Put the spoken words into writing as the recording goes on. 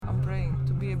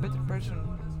be a better person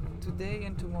today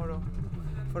and tomorrow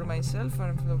for myself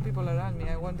and for the people around me.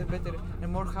 I want a better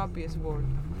and more happiest world.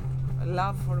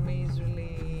 Love for me is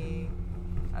really,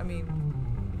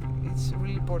 it's a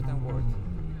really important word.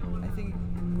 I think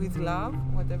with love,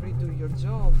 whatever you do, your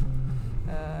job,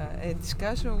 a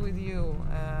discussion with you,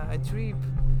 a trip,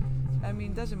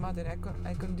 it doesn't matter.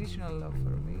 Unconditional love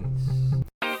for me is...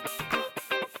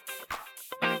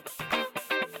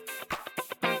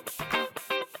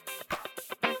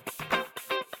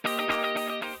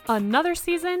 Another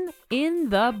season in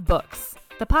the books,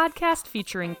 the podcast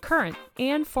featuring current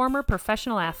and former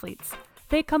professional athletes.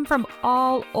 They come from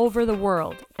all over the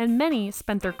world, and many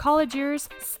spent their college years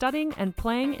studying and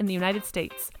playing in the United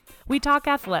States. We talk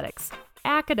athletics,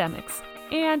 academics,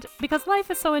 and, because life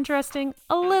is so interesting,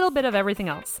 a little bit of everything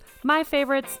else. My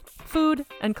favorites, food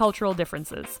and cultural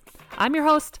differences. I'm your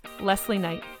host, Leslie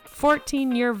Knight,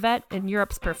 14-year vet in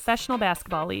Europe's professional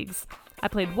basketball leagues. I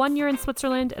played 1 year in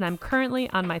Switzerland, and I'm currently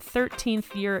on my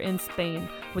 13th year in Spain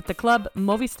with the club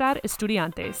Movistar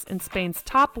Estudiantes in Spain's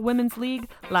top women's league,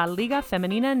 La Liga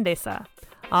Femenina Endesa.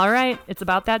 All right, it's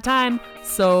about that time,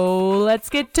 so let's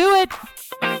get to it!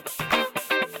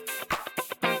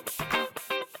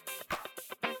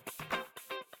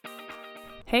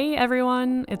 Hey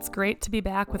everyone, it's great to be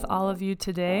back with all of you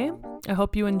today. I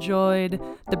hope you enjoyed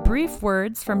the brief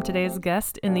words from today's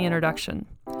guest in the introduction.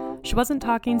 She wasn't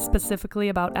talking specifically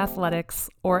about athletics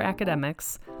or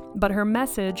academics, but her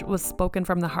message was spoken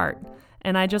from the heart,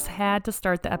 and I just had to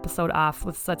start the episode off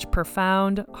with such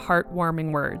profound,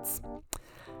 heartwarming words.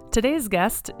 Today's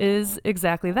guest is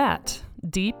exactly that,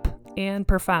 deep and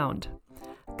profound.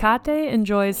 Kate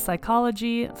enjoys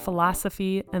psychology,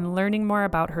 philosophy, and learning more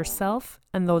about herself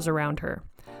and those around her.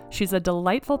 She's a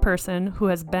delightful person who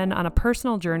has been on a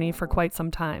personal journey for quite some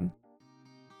time.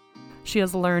 She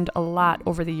has learned a lot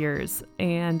over the years,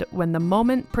 and when the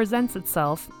moment presents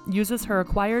itself, uses her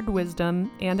acquired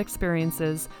wisdom and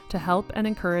experiences to help and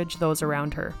encourage those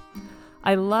around her.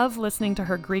 I love listening to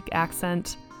her Greek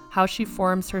accent, how she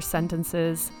forms her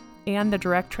sentences, and the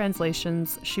direct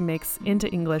translations she makes into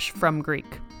English from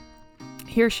Greek.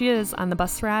 Here she is on the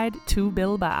bus ride to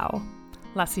Bilbao,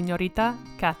 La Señorita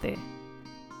Kate.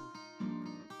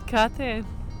 Kate,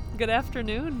 good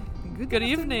afternoon. Good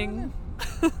evening.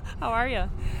 How are you?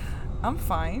 I'm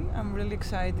fine. I'm really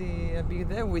excited to be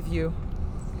there with you.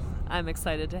 I'm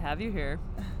excited to have you here.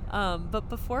 But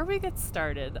before we get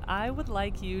started, I would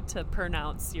like you to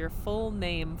pronounce your full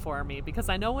name for me, because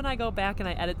I know when I go back and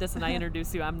I edit this and I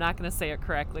introduce you, I'm not going to say it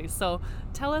correctly. So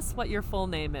tell us what your full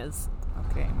name is.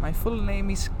 Okay, my full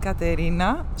name is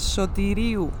Katerina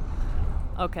Sotiriou.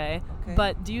 Okay,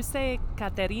 but do you say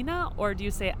Katerina or do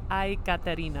you say I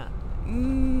Katerina?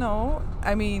 No,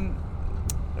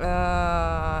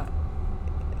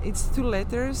 it's two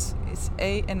letters. It's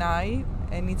A and I,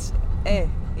 and it's E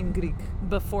in Greek.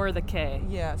 Before the K.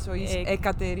 Yeah, so it's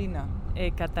Ekaterina.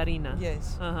 Ekaterina.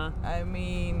 Yes. Uh-huh.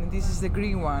 This is the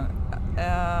Greek one.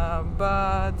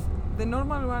 But the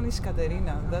normal one is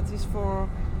Katerina. That is for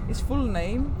its full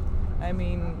name.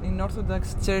 In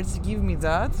Orthodox Church give me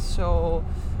that, so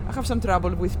I have some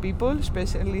trouble with people,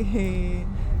 especially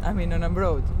on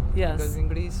abroad. Yes. Because in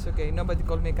Greece, nobody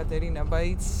called me Katerina, but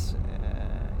it's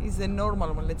the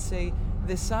normal one. Let's say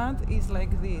the son is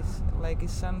like this, like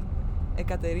his son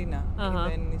Ekaterina. Uh-huh.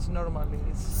 Then it's normal.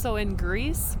 So in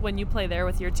Greece, when you play there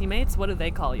with your teammates, what do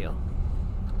they call you?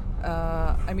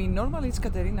 Normally it's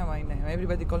Katerina my name.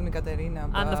 Everybody call me Katerina.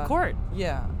 On the court?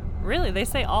 Yeah. Really? They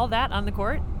say all that on the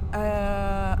court?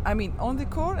 On the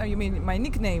court? You mean my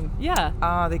nickname?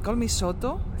 Yeah. They call me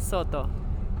Soto. Soto.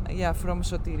 Yeah, from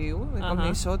Sotiriou. They call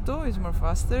me Soto. It's more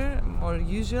faster, more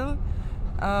usual.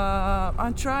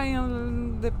 I'm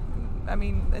trying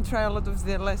I try a lot of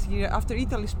the last year, after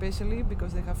Italy especially,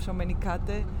 because they have so many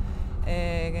Kate.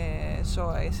 So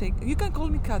I say, you can call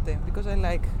me Kate, because I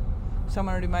like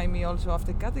someone remind me also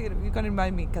after Kate, you can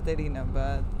remind me Katerina,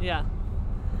 but... Yeah.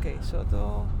 Okay,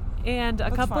 Soto... And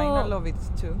That's fine. I love it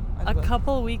too.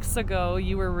 Couple weeks ago,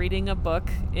 you were reading a book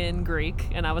in Greek,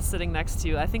 and I was sitting next to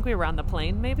you. I think we were on the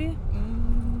plane, maybe?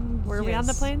 Were we on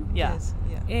the plane? Yeah. Yes.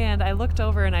 Yeah. And I looked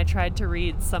over and I tried to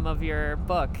read some of your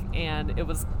book, and it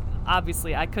was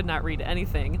obviously I could not read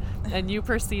anything. And you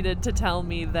proceeded to tell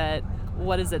me that,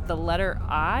 what is it, the letter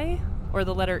I or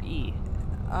the letter E?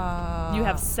 You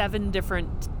have 7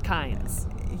 different kinds.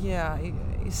 Yeah,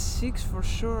 it's 6 for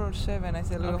sure, or 7. I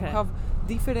said, we have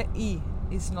different E.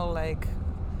 It's not like,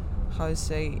 how to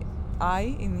say,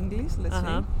 I in English, let's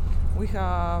say. We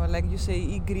have, like you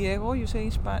say, Y, you say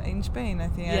in Spain, I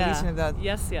think. Yeah. I listened to that.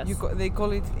 Yes. They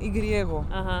call it Y.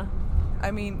 Uh-huh.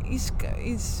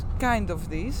 It's kind of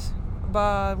this,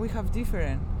 but we have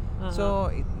different. So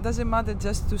it doesn't matter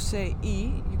just to say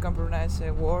E. You can pronounce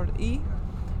a word E,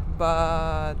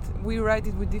 but we write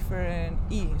it with different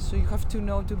E. So you have to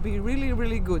know to be really,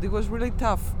 really good. It was really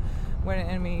tough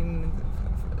when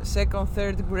second,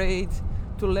 third grade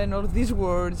to learn all these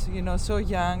words. So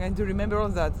young, and to remember all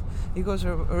that. It was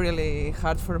really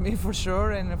hard for me, for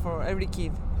sure, and for every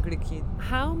kid, Greek kid.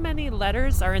 How many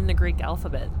letters are in the Greek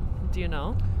alphabet? Do you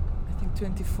know? I think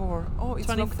 24. Oh, it's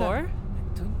 24?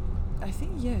 I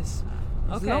think yes.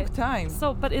 It's Okay. long time.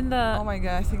 So, but in the... Oh my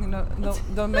God, I think no,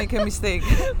 don't make a mistake.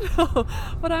 No,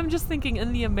 but I'm just thinking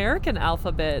in the American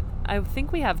alphabet, I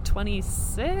think we have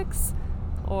 26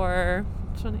 or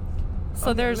 20.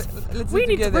 So Okay, there's... let's we're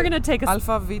do together. going to take a...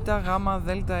 Alpha, Vita, Gamma,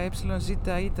 Delta, Epsilon,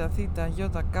 Zeta, Eta, Theta,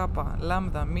 Iota, Kappa,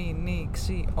 Lambda, Mi, Ni,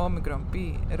 Xi, Omicron,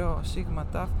 Pi, Rho, Sigma,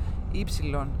 Tau,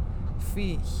 Ypsilon,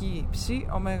 Phi, Chi, Psi,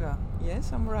 Omega.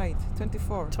 Yes, I'm right.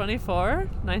 24. 24?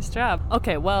 Nice job.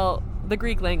 Okay, well, the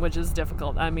Greek language is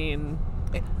difficult. I mean...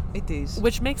 It is.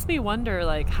 Which makes me wonder,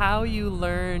 how you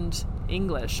learned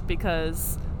English,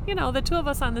 because... the two of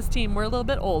us on this team were a little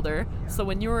bit older, so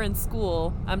when you were in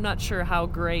school, I'm not sure how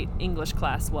great English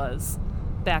class was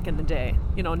back in the day.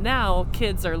 Now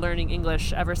kids are learning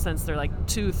English ever since they're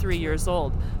 2-3 years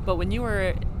old. But when you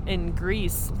were in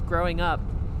Greece growing up,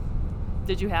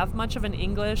 did you have much of an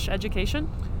English education?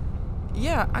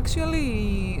 Yeah,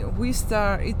 actually, we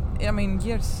started.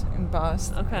 Years in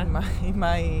past. Okay. In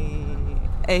my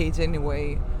age,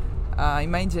 anyway,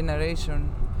 in my generation,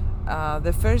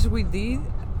 the first we did,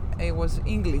 it was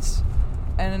English,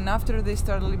 and after they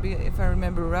started, if I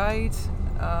remember right,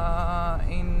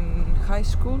 in high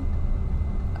school.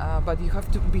 But you have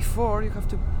to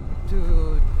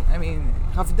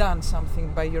have done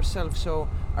something by yourself. So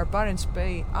our parents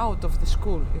pay out of the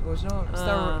school. It was not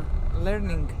start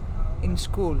learning in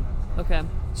school. Okay.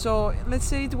 So let's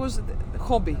say it was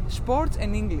hobby, sports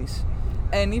and English.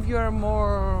 And if you are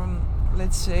more,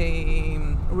 let's say,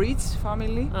 rich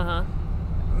family,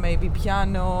 maybe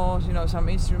piano, some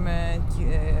instrument,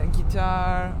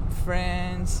 guitar,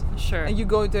 friends. Sure. And you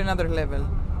go to another level.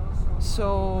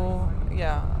 So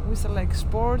yeah, we select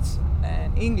sports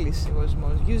and English. It was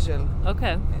more usual.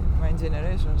 Okay. In my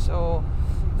generation. So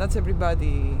that's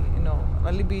everybody,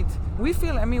 a little bit. We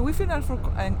feel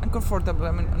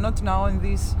uncomfortable. Not now in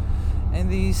this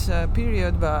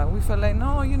period, but we felt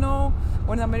no,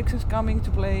 when Americans coming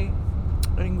to play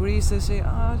in Greece, they say,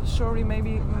 sorry,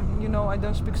 maybe, I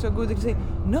don't speak so good. They say,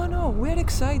 no, we're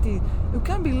excited. You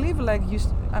can't believe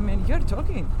you're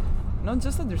talking. Not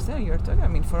just understand, you're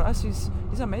talking. For us, it's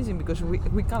amazing because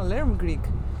we can learn Greek.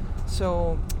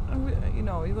 So,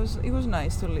 it was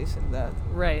nice to listen to that.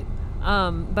 Right.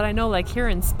 But I know here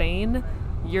in Spain,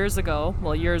 years ago,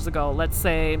 let's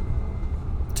say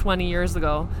 20 years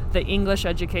ago, the English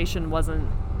education wasn't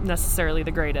necessarily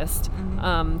the greatest.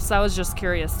 Mm-hmm. So I was just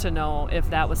curious to know if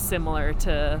that was similar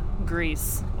to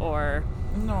Greece or...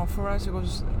 No, for us it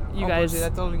was you opposite. guys, I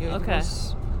told you. Okay. It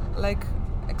was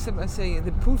except I say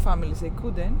the poor families, they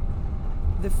couldn't.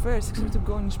 The first, except to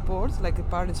go in sports, the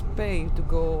parents pay to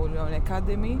go an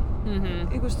academy,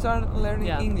 it would start learning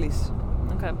English.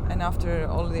 Okay. And after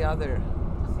all the other.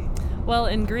 Well,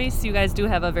 in Greece, you guys do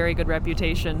have a very good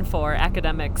reputation for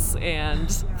academics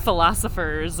and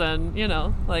philosophers, and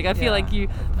I feel like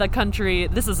the country.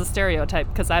 This is a stereotype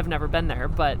because I've never been there,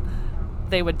 but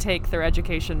they would take their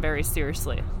education very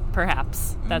seriously.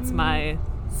 Perhaps that's my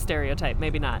stereotype.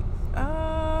 Maybe not.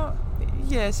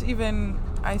 Yes, even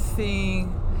I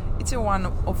think it's one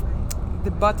of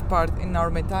the bad part in our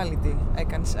mentality. I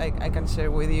can share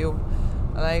with you,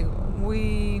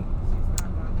 we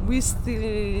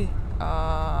still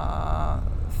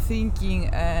thinking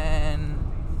and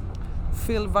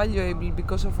feel valuable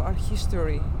because of our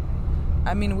history.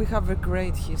 We have a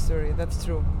great history, that's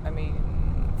true.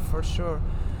 For sure.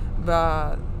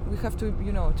 But we have to,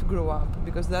 to grow up,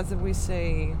 because that's what we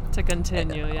say. To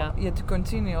continue, to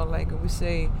continue. We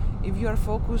say, if you are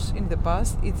focused in the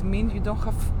past, it means you don't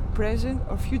have present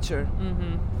or future.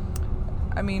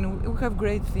 We have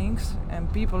great things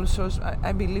and people. So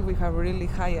I believe we have really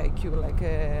high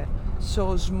IQ,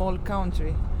 so small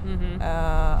country.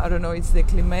 I don't know. It's the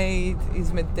climate.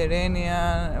 It's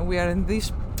Mediterranean. We are in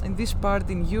this part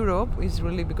in Europe. It's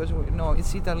really because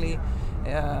it's Italy.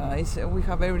 We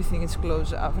have everything. It's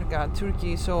close. Africa,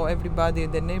 Turkey. So everybody,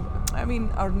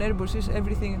 our neighbors is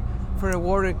everything for a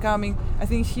war coming. I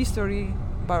think history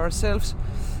by ourselves.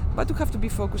 But we have to be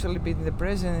focused a little bit in the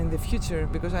present and in the future,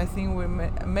 because I think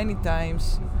many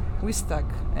times we stuck,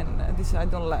 and this I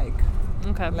don't like.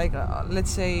 Okay.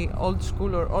 Let's say old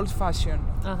school or old fashioned.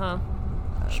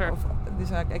 Sure. Of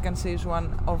this I can say is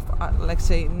one of like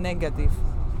say negative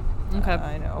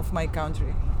of my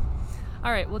country.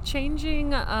 All right. Well,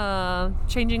 changing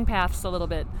paths a little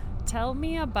bit. Tell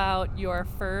me about your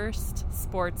first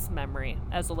sports memory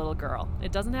as a little girl.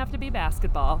 It doesn't have to be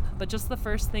basketball, but just the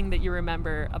first thing that you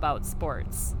remember about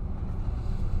sports.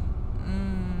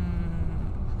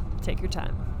 Take your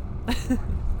time.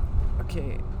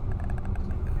 Okay.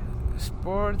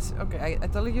 Sports. Okay, I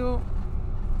tell you,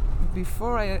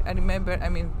 before I remember, I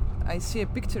mean, I see a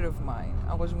picture of mine.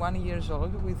 I was 1 year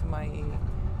old with my,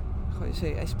 how you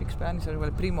say, I speak Spanish as well,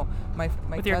 primo, my with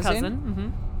cousin. Your cousin? Mm-hmm.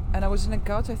 And I was in a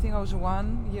couch, I think I was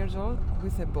 1 year old,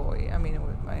 with a boy. I mean,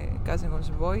 my cousin was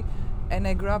a boy. And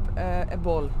I grabbed a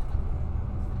ball.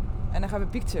 And I have a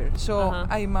picture. So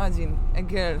I imagine a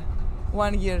girl,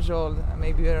 1 year old,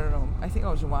 maybe, I don't know, I think I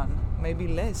was 1, maybe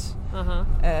less.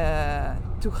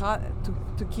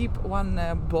 To keep one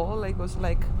ball, like, was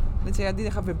like, let's say I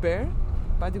didn't have a bear,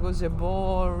 but it was a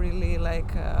ball really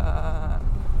like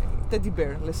teddy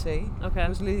bear, let's say. Okay. It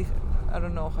was really, I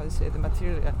don't know how to say the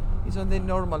material. It's not the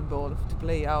normal ball to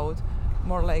play out,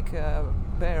 more like a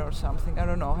bear or something. I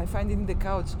don't know. I find it in the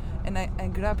couch and I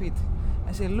grab it.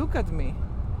 I say, look at me.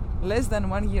 Less than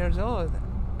 1 year old,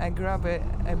 I grab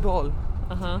a ball.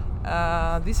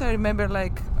 This I remember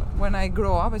like when I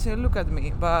grow up, I say, look at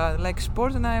me. But like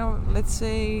sports now, let's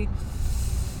say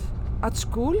at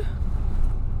school,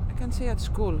 I can say at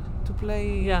school to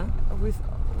play with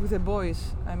the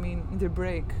boys. I mean, in the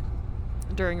break.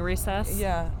 During recess?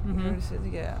 Yeah, recess,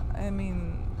 yeah. I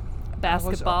mean,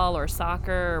 basketball or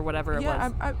soccer or whatever it was.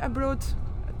 Yeah, I brought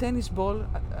a tennis ball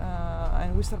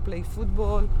and we started playing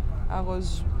football. I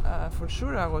was, for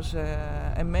sure, I was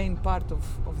a main part of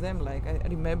them. Like, I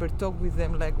remember talk with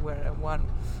them, like, where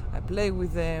I play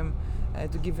with them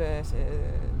to give a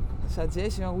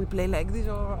suggestion. We play like this,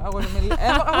 or I was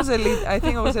a lead. I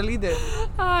think I was a leader.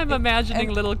 I'm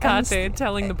imagining little Kate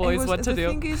telling the boys what to do.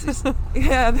 The thing is,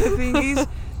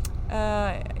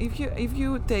 if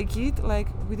you take it, like,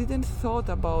 we didn't thought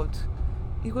about,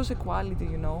 it was equality,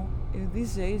 you know. In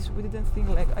these days, we didn't think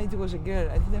like I was a girl.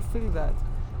 I didn't feel that.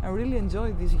 I really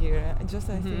enjoyed this year. I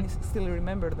think still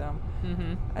remember them.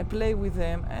 I play with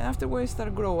them, and afterwards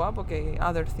start grow up. Okay,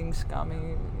 other things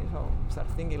coming. You know, start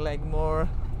thinking like more,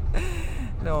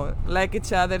 like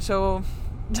each other. So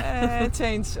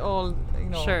change all. You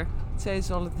know, sure. Change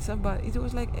all of this stuff. But it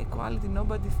was like equality.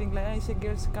 Nobody think like I say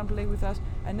girls can play with us.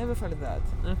 I never felt that.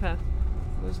 Okay.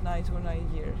 It was nice when I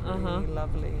hear. Really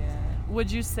lovely. Would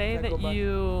you say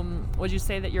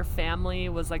that your family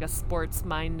was like a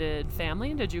sports-minded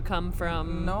family? Did you come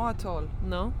from? No, at all.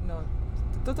 No.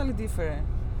 Totally different.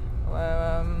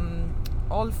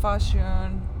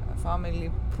 Old-fashioned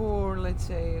family, poor. Let's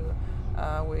say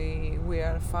we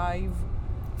are five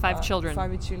children.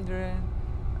 5 children.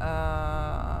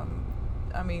 I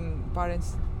mean,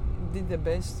 parents did the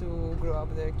best to grow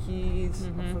up their kids.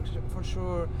 For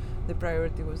sure, the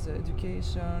priority was the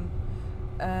education.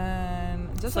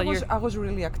 And just I was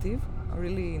really active,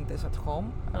 really intense at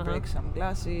home. I break some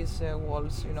glasses,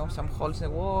 walls, some holes in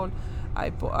the wall. I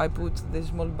put the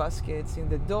small baskets in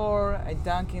the door. I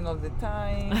dunking all the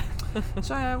time.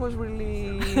 So I was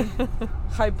really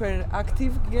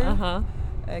hyperactive girl,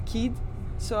 kid.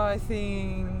 So I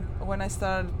think when I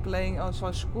started playing also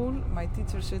at school, my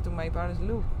teacher said to my parents,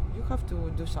 "Look, you have to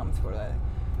do something for that.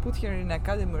 Put her in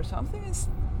academy or something."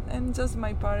 And just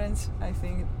my parents, I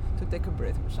think, to take a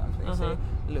breath or something. Say,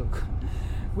 look,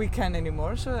 we can't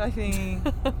anymore. So I think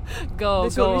the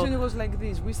solution was like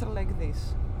this. We start like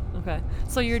this. Okay.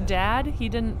 So your dad, he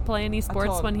didn't play any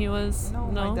sports when he was?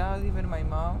 No, my dad, even my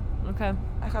mom. Okay.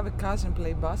 I have a cousin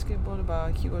play basketball,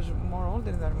 but he was more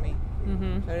older than me.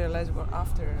 So I realized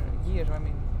after years, I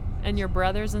mean. And your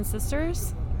brothers and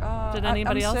sisters? Did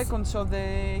anybody else? I'm second, so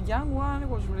the young one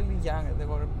was really young. They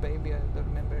were a baby, I don't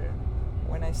remember.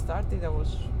 When I started, I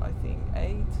was, I think,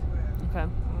 8. Okay.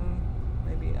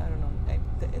 Maybe, I don't know,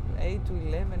 8 to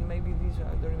 11, maybe these,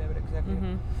 I don't remember exactly.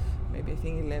 Maybe I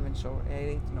think 11, so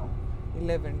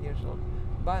 11 years old.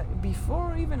 But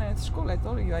before even at school, I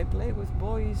told you, I played with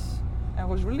boys. I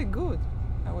was really good.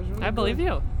 I believe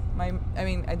you.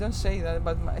 I don't say that,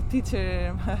 but my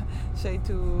teacher say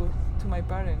to my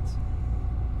parents.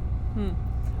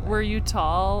 Were you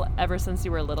tall ever since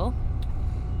you were little?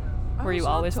 Were you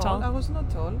always tall? I was not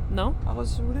tall. No? I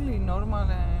was really normal.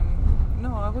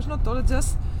 No, I was not tall.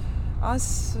 Just,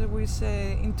 as we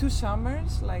say, in 2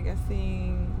 summers, like I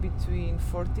think between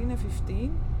 14 and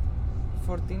 15,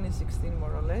 14 and 16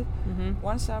 more or less.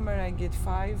 One summer I get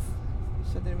 5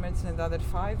 centimeters and the other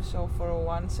 5, so for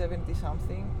 170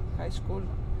 something, high school,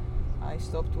 I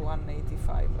stopped to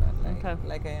 185,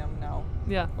 like I am now.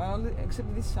 Yeah. But only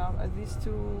except these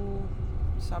 2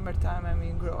 summertime.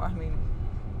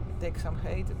 Take some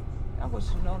height. I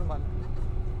was normal.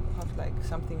 Have like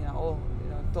something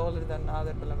taller than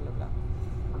other, blah blah blah.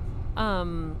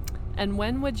 And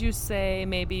when would you say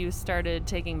maybe you started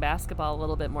taking basketball a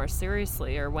little bit more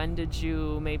seriously, or when did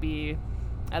you maybe,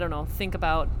 I don't know, think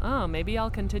about, maybe I'll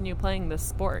continue playing this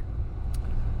sport?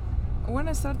 When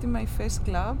I started my first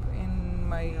club in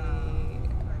my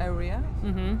area.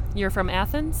 Mm-hmm. You're from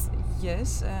Athens?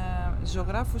 Yes,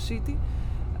 Zographou City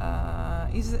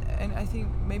and I think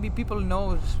maybe people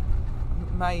knows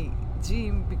my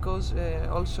gym because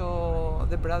also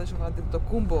the brothers of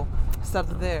Antetokounmpo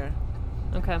started there.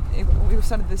 Okay. We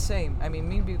started the same. I mean,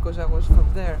 me because I was from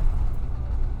there.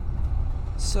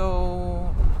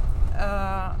 So,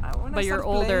 but you're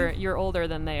older. You're older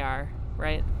than they are,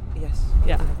 right? Yes.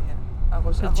 Yeah. I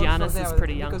was Giannis is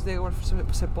pretty young because they were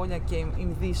Sepolia came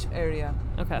in this area.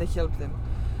 Okay. They helped them.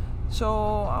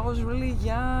 So I was really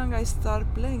young. I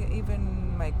started playing.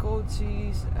 Even my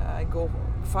coaches, I go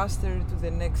faster to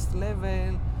the next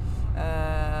level.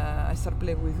 I started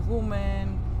playing with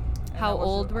women. How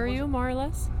old were you, more or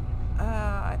less?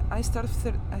 I started,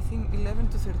 I think, 11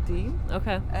 to 13.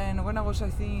 Okay. And when I was, I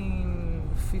think,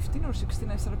 15 or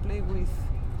 16, I started playing with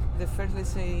the first, let's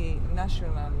say,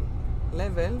 national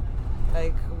level,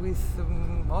 like with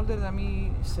older than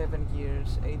me, 7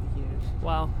 years, 8 years.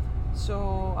 Wow.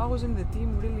 So I was in the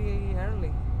team really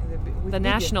early. The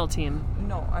national team?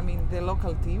 No, I mean the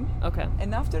local team. Okay.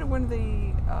 And after when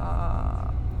they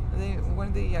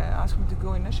asked me to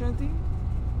go in national team,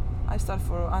 I started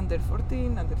for under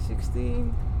 14, under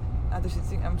 16, under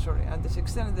 16. I'm sorry, under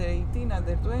 16, under 18,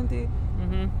 under 20.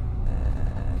 Mm-hmm.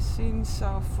 Since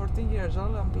 14 years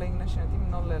old, I'm playing national team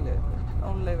in all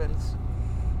levels.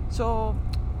 So,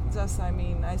 just I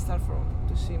start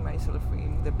to see myself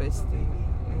in the best team,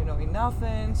 in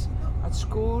Athens, at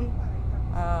school,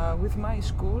 with my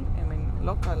school. I mean,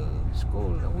 local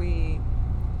school. We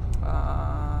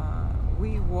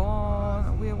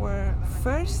won. We were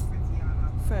first.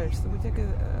 We took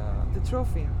the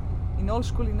trophy in all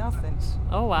school in Athens.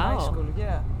 Oh wow! My school,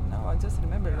 yeah. No, I just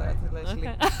remember that.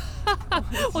 Okay.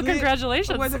 Well,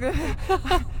 congratulations.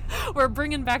 We're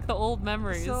bringing back the old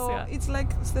memories. So yeah. It's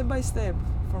like step by step.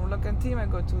 From local team, I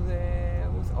go to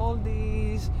with all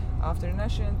these. After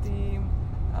national team,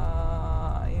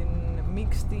 in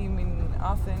mixed team in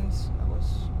Athens, I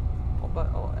was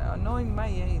knowing my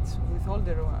age with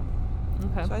older one.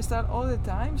 Okay. So I start all the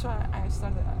time. So I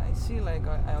see like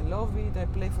I love it. I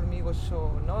play for me it was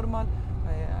so normal.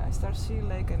 I start see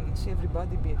and see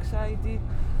everybody be excited,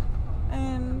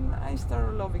 and I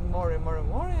start loving more and more and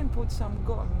more, and put some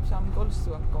goals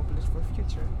to accomplish for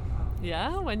future.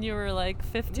 Yeah, when you were like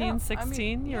 15,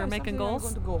 16, you were making goals?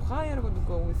 I'm going to go higher, I'm going to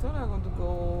go with all, I'm going to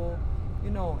go,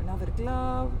 another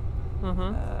club.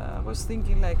 Mm-hmm. I was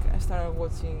thinking I started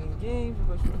watching games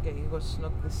because, it was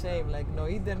not the same, no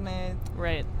internet.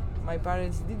 Right. My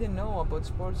parents didn't know about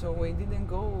sports, so we didn't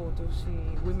go to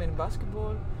see women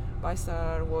basketball. But I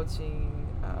started watching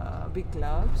big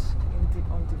clubs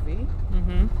on TV,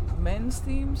 mm-hmm. men's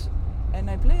teams, and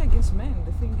I play against men.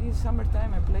 The thing is,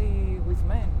 summertime I play with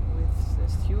men, with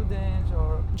students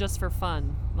or... Just for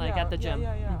fun, at the gym?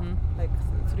 Yeah.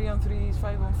 Mm-hmm. 3-on-3s,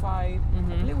 5-on-5.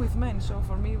 Mm-hmm. I play with men, so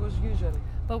for me it was usual.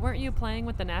 But weren't you playing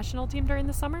with the national team during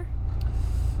the summer?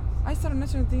 I started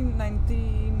national team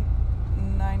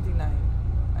 1999.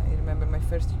 I remember my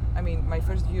first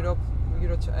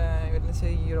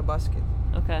Eurobasket.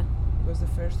 Okay. It was the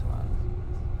first one.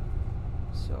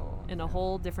 So in a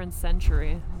whole different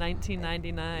century,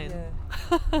 1999. Yeah.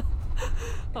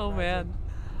 Oh man.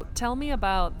 Tell me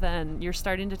about then, you're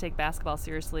starting to take basketball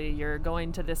seriously, you're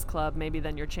going to this club, maybe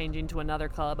then you're changing to another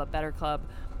club, a better club.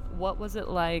 What was it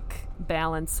like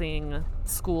balancing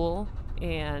school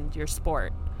and your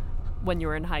sport when you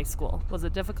were in high school? Was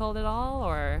it difficult at all,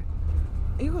 or?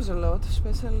 It was a lot,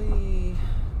 especially,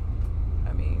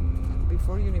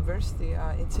 before university.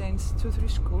 It changed 2-3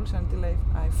 schools until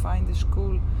I find the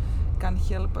school can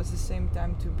help us at the same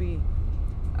time to be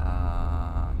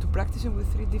to practicing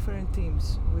with 3 different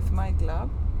teams, with my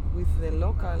club, with the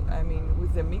local,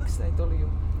 with the mix, I told you,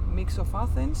 mix of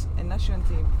Athens and national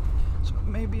team. So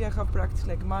maybe I have practiced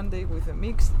Monday with a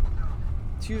mixed,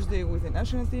 Tuesday with the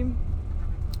national team,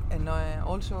 and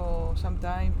also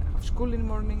sometimes school in the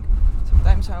morning.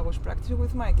 Sometimes I was practicing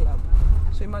with my club.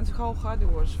 So imagine how hard it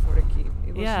was for a kid.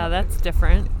 Yeah, that's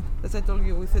different. As I told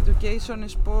you, with education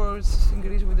and sports in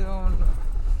Greece, we don't.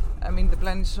 The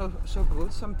plan is so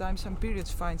good. Sometimes some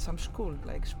periods find some school,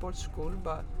 like sports school,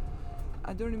 but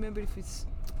I don't remember if it's.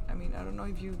 I mean, I don't know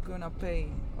if you're gonna pay,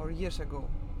 or years ago,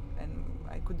 and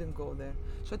I couldn't go there.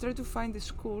 So I tried to find a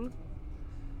school,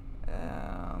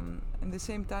 and the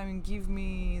same time give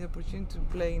me the opportunity to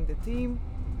play in the team,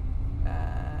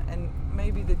 and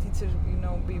maybe the teachers,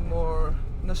 be more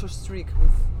not so strict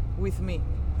with me,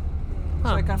 so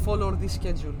I can follow this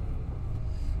schedule.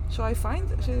 So I find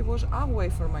so it was away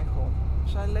from my home.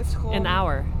 So I left home. An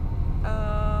hour?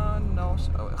 No,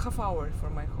 half hour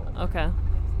from my home. Okay.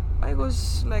 I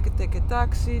was like take a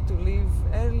taxi to leave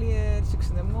earlier, 6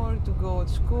 in the morning to go to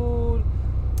school.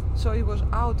 So it was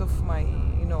out of my,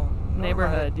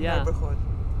 neighborhood. Neighborhood.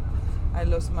 I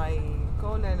lost my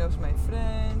college, I lost my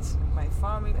friends, my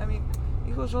family. I mean,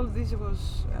 it was all this. It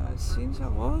was since I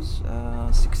was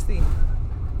 16.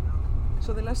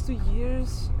 So the last 2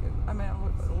 years,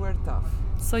 were tough.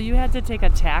 So you had to take a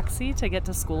taxi to get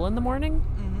to school in the morning?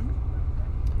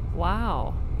 Mm-hmm.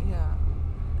 Wow. Yeah.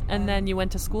 And then you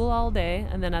went to school all day,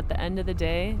 and then at the end of the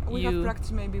day, we have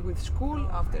practice maybe with school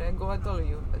after I go. I told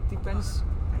you, it depends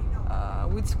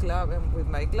which club, with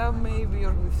my club maybe,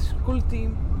 or with school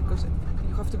team, because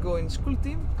you have to go in school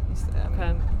team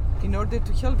in order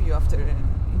to help you after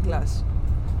in class.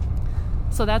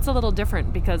 So that's a little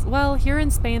different because, well, here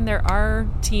in Spain there are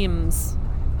teams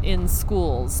in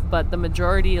schools, but the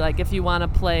majority, like if you want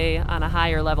to play on a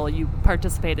higher level, you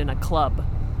participate in a club,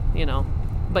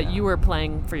 But you were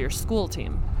playing for your school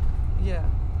team. Yeah.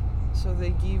 So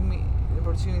they give me the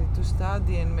opportunity to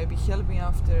study and maybe help me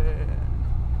after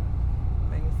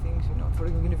many things, for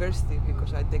university,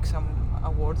 because I take some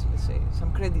awards, let's say,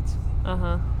 some credits.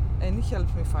 Uh-huh. And it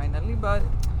helped me finally, but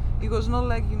it was not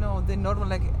like, the normal,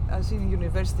 like as in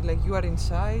university, like you are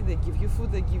inside, they give you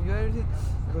food, they give you everything.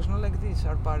 It was not like this.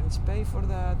 Our parents pay for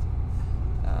that.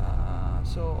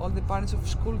 So all the parents of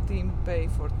school team pay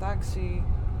for taxi.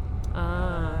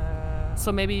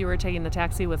 So maybe you were taking the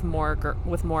taxi with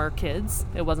more kids.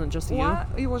 It wasn't just you.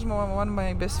 It was one of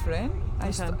my best friend.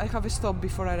 Okay. I have a stop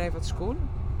before I arrive at school,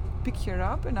 pick her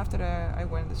up, and after I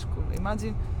went to school.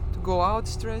 Imagine to go out,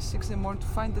 stress 6 in the morning to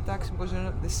find the taxi, because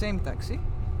the same taxi.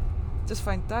 Just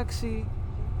find taxi,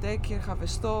 take her, have a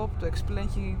stop to explain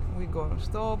her. We go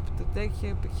stop to take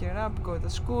her, pick her up, go to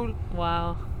school.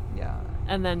 Wow. Yeah.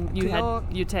 And then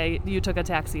you took a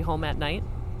taxi home at night.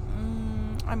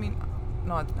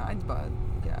 Not at night, but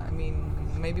yeah.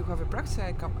 Maybe we have a practice.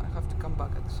 I have to come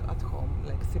back at home,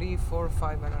 like 3, 4,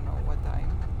 5. I don't know what time.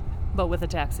 But with a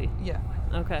taxi. Yeah.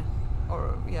 Okay.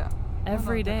 Or yeah.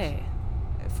 Every day.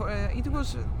 For it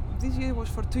was this year was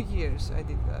for 2 years. I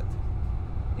did that.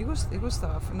 It was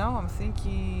tough. Now I'm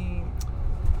thinking,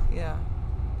 yeah,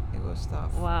 it was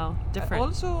tough. Wow, different.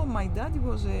 Also, my dad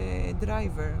was a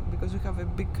driver because we have a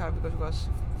big car because it was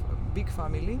big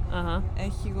family,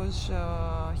 and he was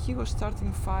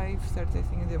starting 5:30 I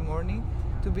think in the morning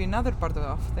to be another part of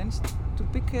Athens to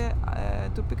pick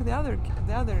the other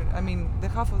the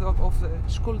half of the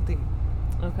school team.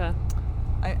 Okay.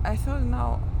 I thought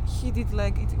now he did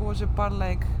like it was a part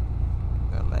like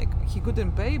he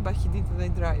couldn't pay, but he did the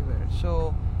driver.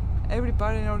 So every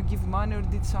parent or give money or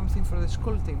did something for the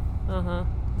school team,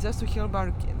 just to help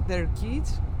their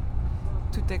kids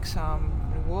to take some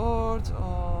rewards.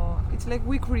 Or it's like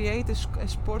we create a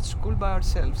sports school by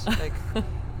ourselves, like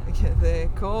the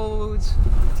coach,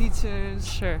 teachers,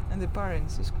 sure, and the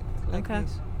parents. It's like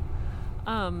this.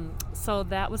 So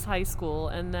that was high school,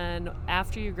 and then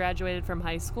after you graduated from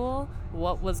high school,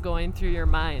 what was going through your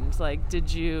mind? Like,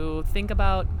 did you think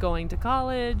about going to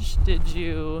college? Did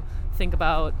you think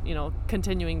about,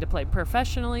 continuing to play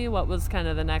professionally? What was kind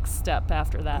of the next step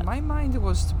after that? My mind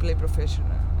was to play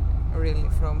professional. Really,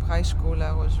 from high school,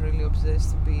 I was really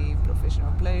obsessed to be a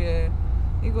professional player.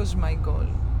 It was my goal.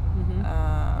 Mm-hmm.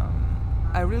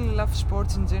 I really love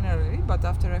sports in general, but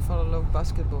after I fell in love with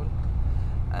basketball.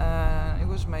 It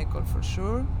was my goal for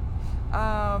sure,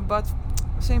 but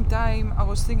same time I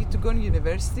was thinking to go to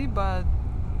university, but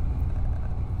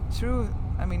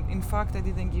in fact I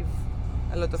didn't give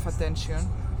a lot of attention,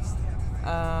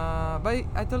 but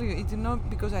I tell you, it's not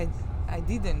because I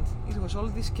didn't. It was all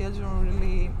this schedule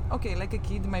really okay, like a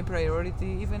kid, my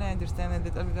priority. Even I understand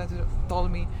that everybody told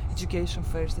me education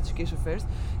first.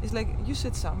 It's like you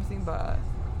said something, but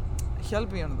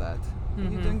help me on that.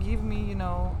 Mm-hmm. You don't give me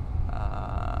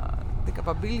the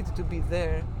capability to be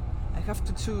there. I have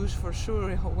to choose for sure.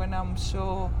 When I'm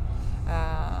so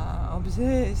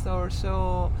obsessed or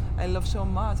so I love so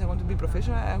much, I want to be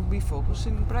professional, I will be focused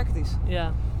in practice.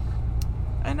 Yeah.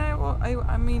 And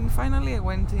finally I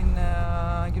went in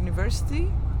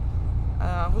university.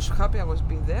 I was happy I was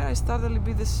being there. I started a little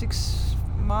bit the 6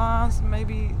 months,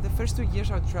 maybe the first 2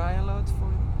 years I would try a lot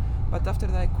but after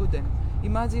that I couldn't.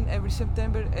 Imagine every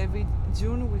September, every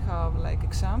June we have like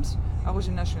exams. I was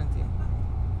in national team,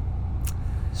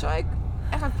 so I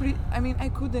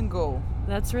couldn't go.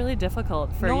 That's really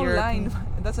difficult for no your line.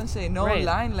 That's what I'm saying. No right.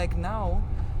 line like now.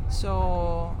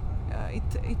 So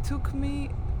it took me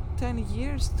 10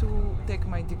 years to take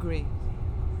my degree.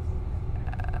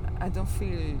 I don't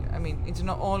feel. I mean, it's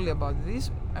not only about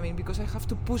this. I mean, because I have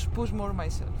to push more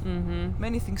myself. Mm-hmm.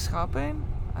 Many things happen.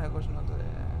 I was not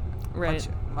right.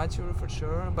 mature for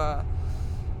sure, but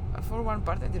for one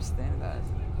part, I understand that.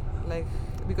 Like,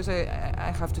 because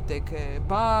I have to take a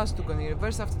bus to go to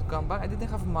university, I have to come back. I didn't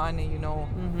have money,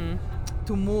 Mm-hmm.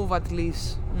 to move at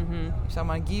least. Mm-hmm. If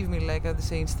someone give me like at the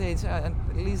same stage, at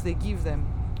least they give them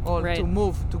all right. to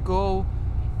move, to go,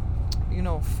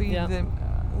 feed yeah. them.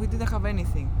 We didn't have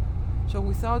anything. So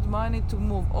without money to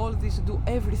move all this, to do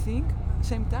everything,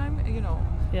 same time,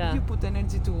 Yeah. you put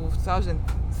energy to 1,000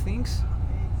 things.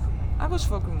 I was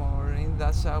focused more in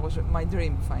that. Was my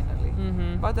dream finally.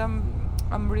 Mm-hmm. But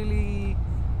I'm really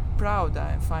proud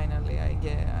that finally I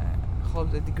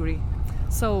hold a degree.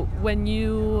 So when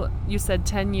you said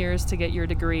 10 years to get your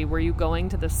degree, were you going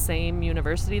to the same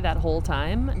university that whole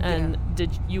time? And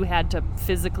did you had to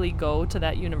physically go to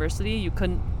that university? You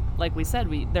couldn't, like we said,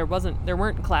 there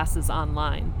weren't classes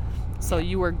online. So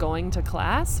you were going to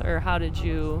class, or how did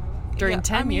you during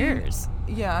 10 years?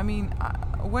 Yeah, I mean,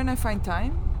 when I find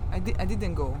time, I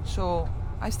didn't go. So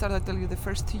I started, I tell you, the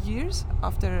first 2 years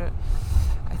after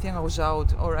I think I was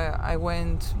out, or I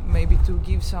went maybe to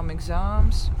give some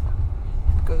exams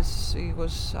because it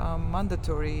was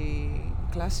mandatory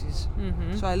classes.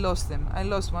 Mm-hmm. So I lost them. I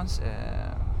lost one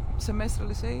semester,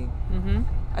 let's say. Mm-hmm.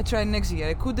 I tried next year.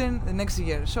 I couldn't the next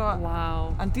year. So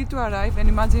wow. Until to arrive, and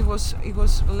imagine it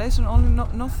was lesson only,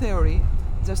 no theory,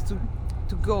 just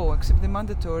to go, except the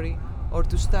mandatory or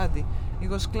to study. It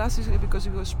was classes because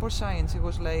it was sports science. It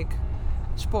was like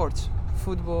sports,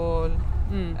 football,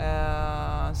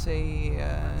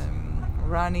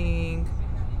 running,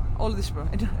 all this.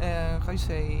 How you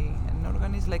say? An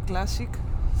organ is like classic.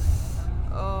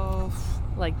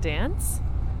 Like dance.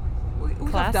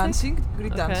 We have dancing,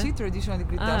 Greek okay. dancing, traditional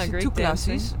Greek dancing. Greek 2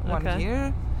 dancing. classes, 1 okay.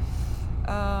 year.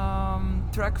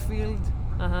 Track field.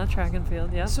 Track and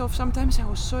field, yeah. So sometimes I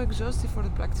was so exhausted for the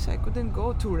practice, I couldn't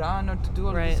go to run or to do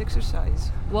all this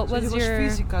exercise. What so was it was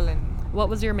physical and. What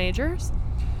was your majors?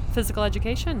 Physical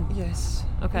education. Yes.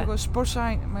 Okay. It was sports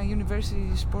science. My university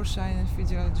is sports science and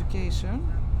physical education,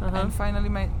 and finally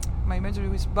my major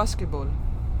was basketball.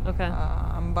 Okay.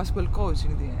 I'm basketball coach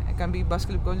in the end. I can be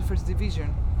basketball coach in first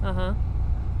division.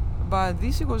 But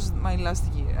this was my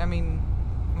last year. I mean,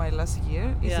 my last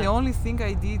year. It's the only thing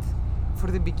I did for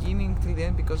the beginning till the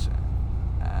end because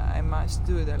I must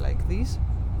do it like this.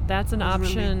 That's an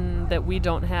option that we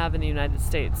don't have in the United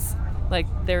States. Like,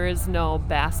 there is no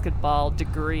basketball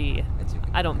degree,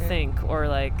 I don't think, or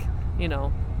like,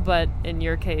 but in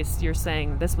your case, you're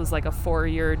saying this was like a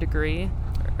 4-year degree?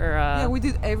 Or yeah, we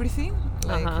did everything,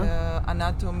 like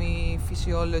anatomy,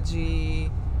 physiology,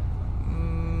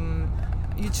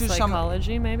 you choose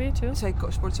psychology maybe too?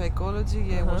 Sports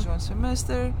psychology, it was 1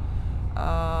 semester,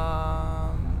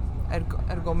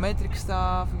 ergometric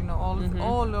stuff,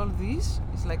 all these.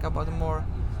 It's like about more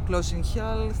close in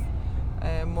health,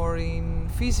 more in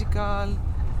physical,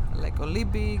 like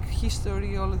Olympic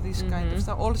history, all of this kind of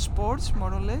stuff. All sports,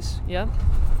 more or less. Yeah.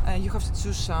 You have to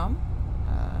choose some.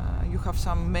 You have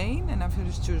some main, and after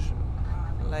you choose,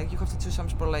 like you have to choose some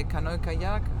sport like canoe,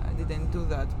 kayak. I didn't do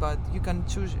that, but you can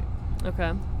choose it.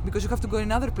 Okay. Because you have to go in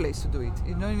another place to do it.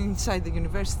 Not inside the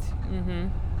university.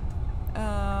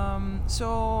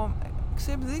 So,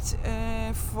 except this,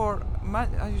 for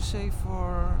as you say,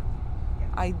 for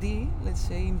ID, let's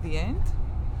say in the end.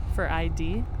 For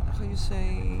ID? How you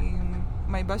say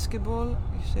my basketball?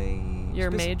 You say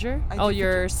your major?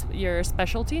 Your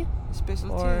specialty?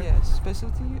 Specialty, yes,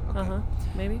 specialty. Okay.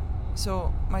 Maybe.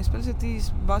 So my specialty is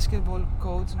basketball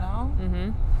coach now.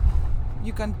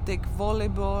 You can take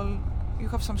volleyball. You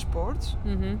have some sports.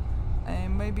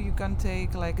 And maybe you can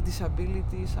take like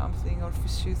disability something or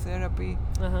physiotherapy.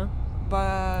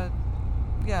 But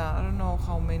yeah, I don't know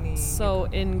how many. So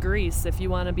in Greece, if you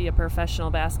want to be a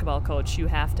professional basketball coach, you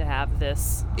have to have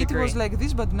this degree. It was like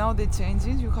this, but now they changed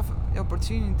it. You have the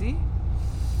opportunity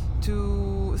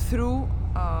to, through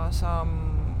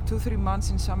some 2-3 months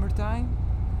in summertime,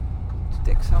 to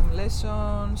take some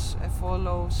lessons,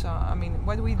 follow some, I mean,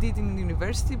 what we did in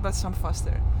university, but some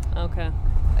faster. Okay.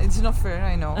 It's not fair,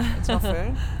 I know. It's not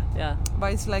fair. Yeah.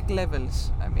 But it's like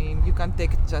levels. I mean, you can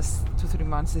take just 2-3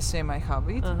 months the same I have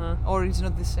it, or it's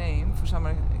not the same for some.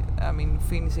 I mean,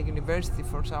 finish a university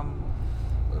for some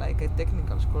like a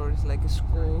technical school. It's like a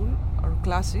school or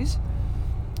classes,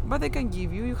 but they can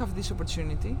give you have this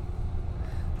opportunity.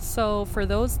 So for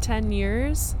those 10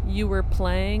 years, you were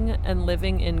playing and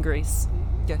living in Greece.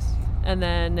 Yes. And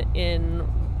then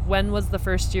when was the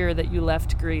first year that you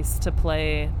left Greece to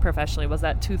play professionally? Was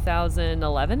that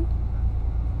 2011?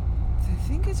 I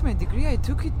think it's my degree. I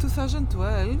took it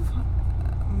 2012.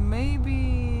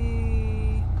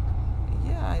 Maybe,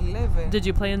 11. Did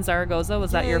you play in Zaragoza?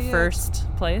 Was that your first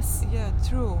place? Yeah,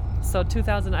 true. So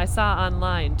 2000, I saw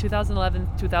online, 2011,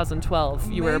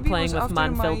 2012, you were playing with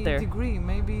Manfilter. Maybe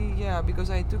my degree, because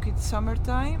I took it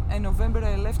summertime and November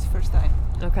I left first time.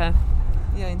 Okay.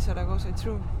 Yeah, in Zaragoza,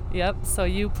 true. Yep, so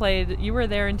you were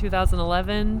there in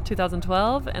 2011,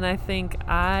 2012, and I think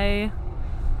I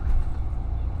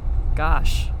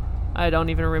don't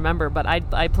even remember, but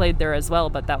I played there as well,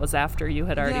 but that was after you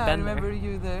had already been there. I remember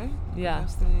you there. Yeah. I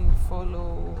still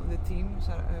follow the team,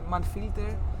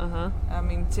 Manfilter.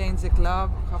 Change the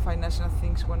club, have financial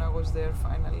things when I was there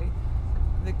finally.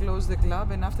 They closed the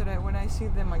club, and after when I see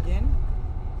them again,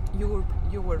 you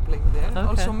were playing there. Okay.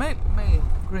 Also Mel,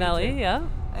 great. Nelly, yeah.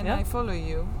 And yeah. I follow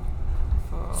you.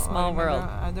 Small world.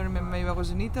 I don't remember, maybe I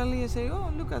was in Italy, I say,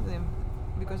 oh, look at them,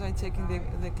 because I check in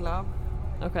the club.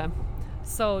 Okay.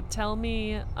 So tell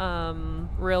me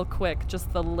real quick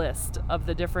just the list of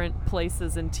the different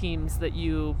places and teams that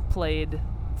you played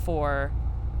for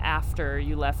after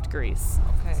you left Greece.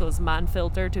 Okay. So it was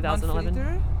Manfilter, 2011?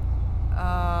 Manfilter,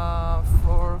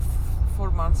 for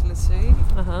 4 months, let's say.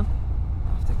 Uh-huh.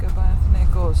 After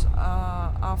Panathinaikos,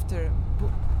 after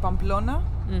Pamplona.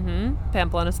 Mm-hmm.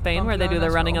 Pamplona, Spain, where they do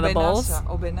the running of the bulls.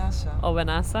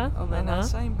 Obenassa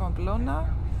in Pamplona.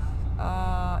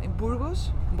 In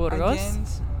Burgos.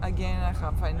 Again, I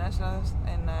have financials,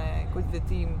 and I quit the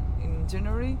team in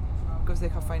January because they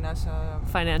have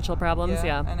financial problems.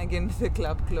 Yeah. And again, the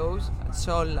club closed.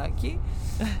 So lucky.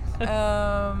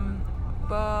 And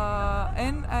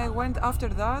I went after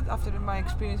that. After my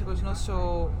experience was not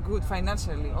so good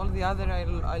financially. All the other,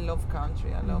 I love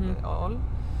country. I love it all.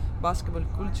 Basketball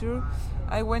culture.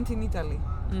 I went in Italy.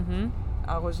 Mm-hmm.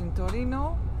 I was in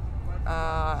Torino.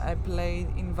 I played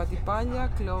in Battipaglia,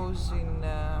 close in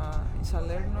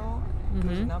Salerno,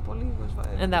 close in Napoli.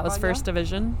 And that was first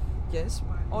division? Yes,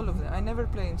 all of them. I never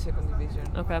played in second division.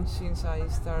 Okay. Since I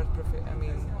started,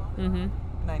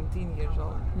 19 years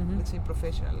old, let's say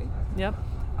professionally. Yep.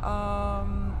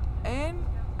 And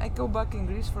I go back in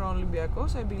Greece for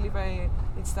Olympiacos. I believe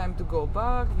it's time to go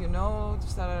back, to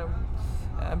start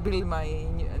build my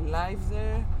life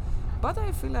there. But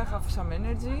I feel I have some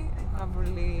energy. I have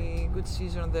really good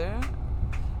season there,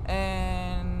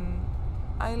 and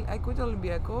I quit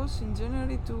Olympiacos in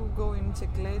January to go in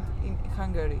Ceklet in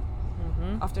Hungary.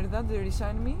 Mm-hmm. After that, they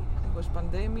resigned me. It was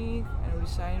pandemic and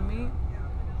resigned me.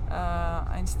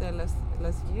 I stayed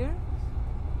last year,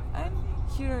 and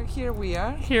here we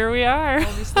are. Here we are.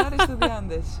 Movistar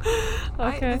Estudiantes.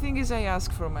 Okay. The thing is, I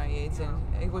asked for my agent.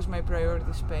 It was my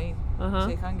priority, Spain.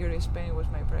 Say Hungary, Spain was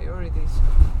my priorities.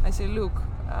 I say, look,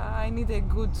 I need a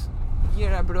good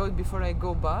year abroad before I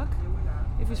go back.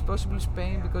 If it's possible,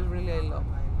 Spain, because really I love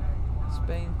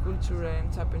Spain culture,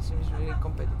 and championship is really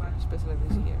competitive, especially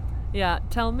this year. Yeah,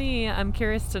 tell me, I'm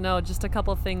curious to know just a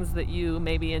couple things that you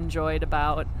maybe enjoyed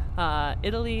about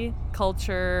Italy,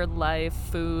 culture, life,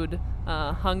 food,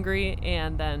 Hungary,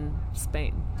 and then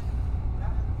Spain.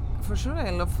 For sure,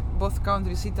 I love both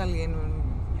countries, Italy and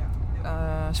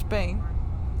Spain.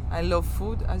 I love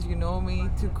food, as you know me,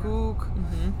 to cook,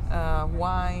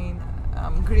 wine.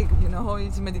 I'm Greek,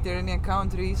 it's Mediterranean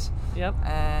countries. Yep.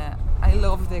 I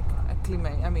love the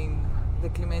climate. The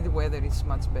climate, the weather is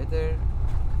much better.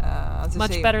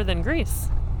 Much better than Greece?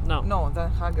 No,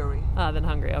 than Hungary. Than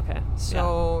Hungary, okay.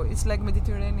 So it's like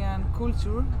Mediterranean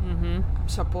culture. Mm-hmm. I'm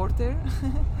supporter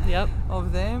yep.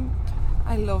 of them.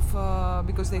 I love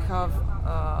because they have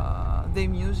their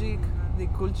music, their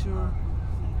culture,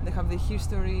 they have the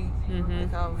history, they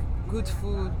have good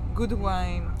food, good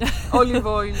wine, olive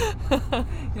oil.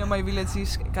 My village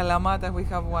is Kalamata. We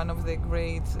have one of the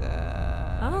great...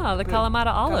 the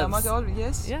Kalamata olives. Kalamata olives,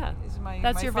 yes. Yeah.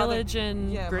 That's your village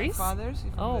in Greece? My father's.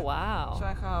 Oh, wow. So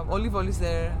I have olive oil is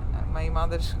there. My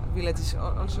mother's village is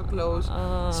also close.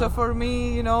 So for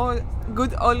me,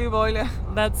 good olive oil.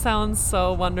 That sounds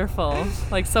so wonderful.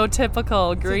 Like so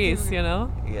typical Greece,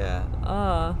 Yeah.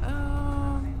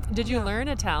 Did you learn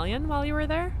Italian while you were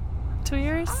there? 2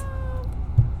 years?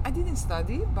 I didn't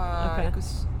study, but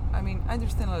because I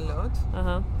understand a lot.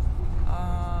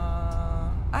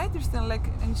 I understand,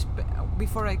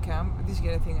 before I came this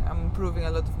year, I think I'm improving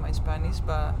a lot of my Spanish,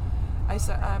 but I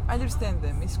understand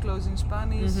them. It's close in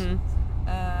Spanish.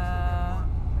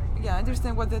 I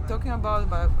understand what they're talking about,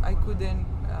 but I couldn't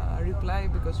reply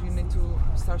because you need to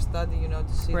start studying, to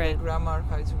see the grammar,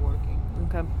 how it's working.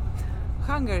 Okay.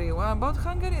 Hungary. Well, about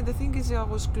Hungary, the thing is I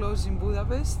was close in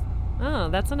Budapest. Oh,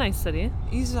 that's a nice city.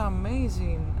 It's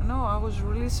amazing. No, I was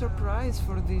really surprised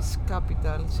for this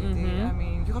capital city. Mm-hmm. I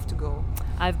mean, you have to go.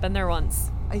 I've been there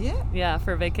once. Yeah? Yeah,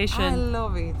 for vacation. I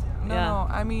love it. No,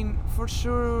 I mean, for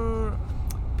sure,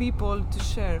 people to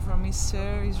share. For me,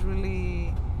 share is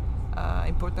really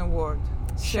important word.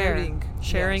 Sharing.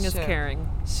 Sharing is caring.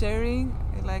 Sharing,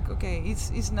 like, okay,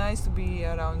 it's nice to be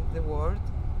around the world,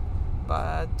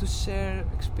 but to share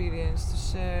experience, to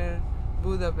share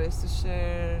Budapest, to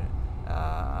share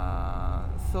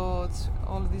thoughts,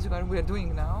 all this what we are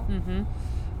doing now. Mm-hmm.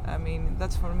 I mean,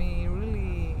 that's for me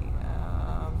really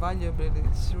valuable.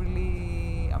 It's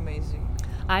really amazing.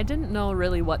 I didn't know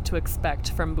really what to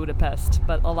expect from Budapest,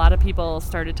 but a lot of people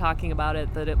started talking about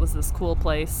it, that it was this cool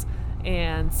place.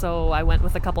 And so I went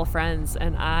with a couple friends,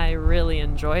 and I really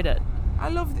enjoyed it. I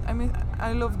love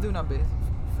Dunabed.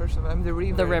 First of all, the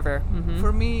river. The river. Mm-hmm.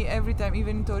 For me, every time,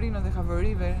 even in Torino, they have a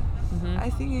river. Mm-hmm. I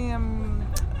think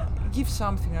give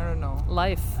something. I don't know.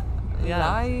 Life. Yeah.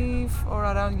 Life, or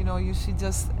around, you see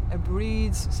just a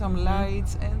bridge, some mm-hmm.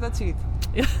 lights, and that's it.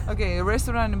 Yeah. Okay, a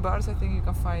restaurant and bars, I think you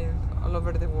can find all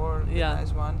over the world. Yeah. A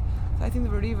nice one. I think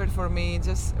the river for me,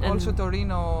 just and also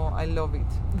Torino, I love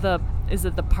it. Is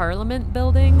it the Parliament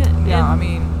building? Yeah,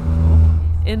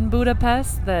 in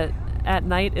Budapest, that at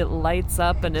night it lights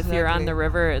up, and if you're on the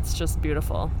river, it's just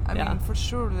beautiful. I mean, for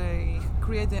sure, they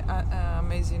create an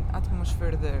amazing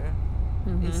atmosphere there.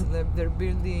 Mm-hmm. It's their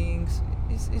buildings.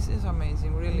 It's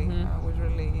amazing, really. Mm-hmm. I was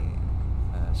really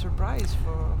surprised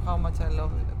for how much I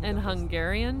love it. And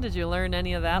Hungarian? Did you learn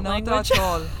any of that language? Not at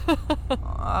all.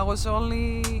 I was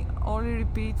only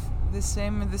repeat the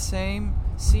same.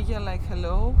 See ya, like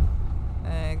hello.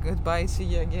 Goodbye, see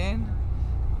ya again.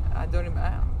 I don't remember.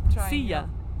 I'm trying. See ya.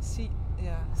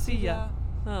 See ya.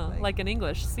 Oh, like in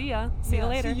English. See ya. See you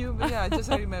later. See you. But I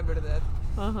remember that.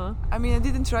 Uh-huh. I mean, I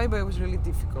didn't try, but it was really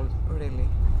difficult, really.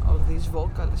 All these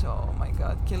vocals, oh my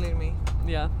god, killing me.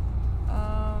 Yeah.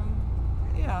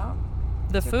 Yeah.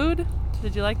 The food?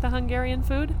 Did you like the Hungarian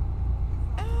food?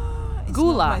 It's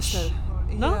goulash. Not my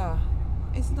style. No? Yeah.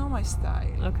 It's not my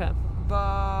style. Okay.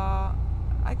 But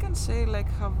I can say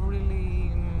have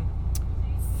really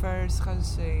first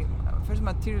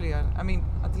material. I mean,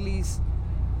 at least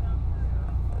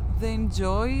they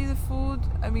enjoy the food.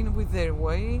 I mean, with their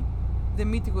way. The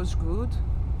meat was good.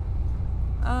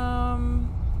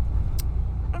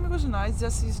 It was nice.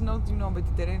 Just it's not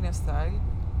Mediterranean style.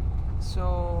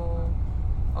 So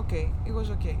okay, it was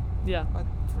okay. Yeah. But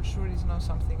for sure, it's not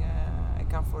something I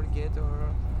can't forget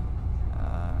or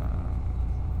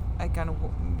I can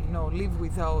live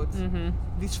without mm-hmm.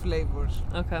 these flavors.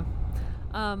 Okay.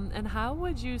 And how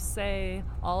would you say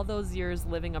all those years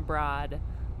living abroad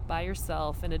by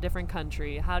yourself in a different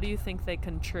country, how do you think they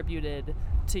contributed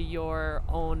to your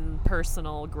own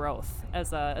personal growth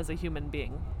as a human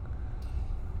being?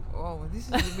 Oh, this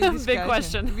is a big big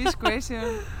question. Big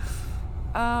question.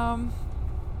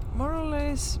 More or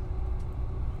less,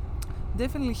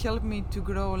 definitely helped me to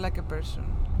grow like a person.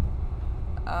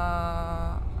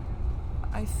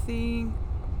 I think,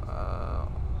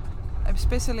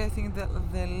 especially I think that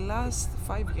the last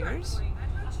 5 years,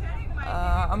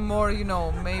 I'm more,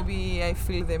 maybe I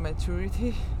feel the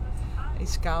maturity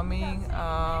is coming.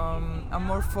 I'm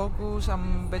more focused.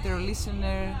 I'm a better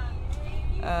listener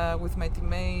with my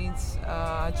teammates.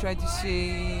 I try to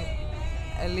see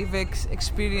a live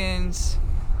experience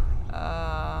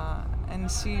and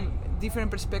see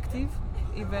different perspective.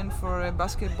 Even for a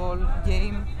basketball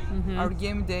game, mm-hmm. our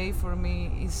game day for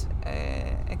me is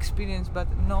experience, but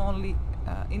not only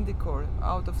in the court,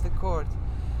 out of the court.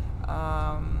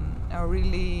 I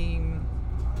really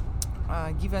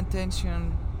give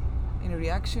attention in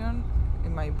reaction,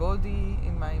 in my body,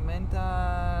 in my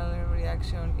mental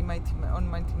reaction, in on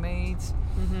my teammates,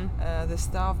 mm-hmm. The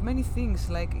staff, many things.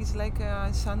 It's like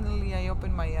suddenly I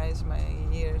open my eyes, my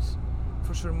ears,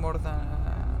 for sure more than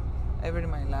ever in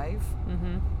my life.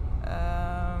 Mm-hmm.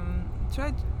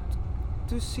 Try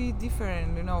to see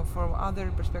different, from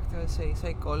other perspectives, say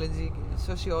psychology,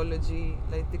 sociology,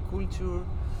 like the culture.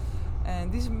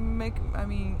 And this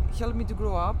help me to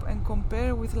grow up and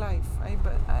compare with life.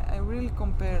 I really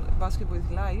compare basketball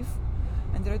with life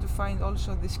and try to find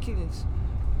also the skills.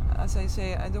 As I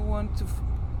say, I don't want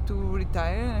to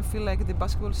retire, and I feel like the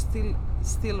basketball still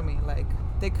steal me, like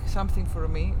take something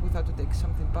from me without to take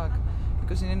something back,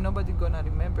 because nobody gonna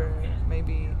remember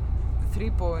maybe the 3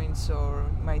 points or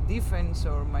my defense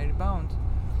or my rebound.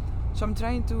 So I'm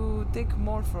trying to take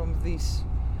more from this.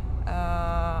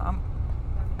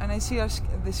 And I see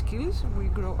the skills we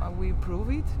grow, we improve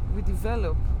it, we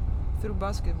develop through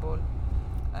basketball.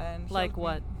 And like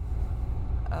what?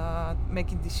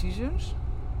 Making decisions,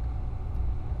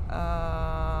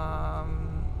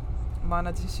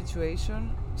 managing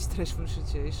situation, stressful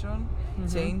situation,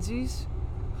 changes,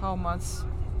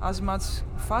 as much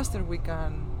faster we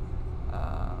can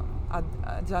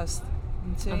adjust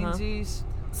changes.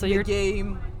 So the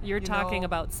game. You're talking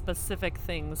about specific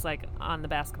things like on the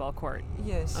basketball court.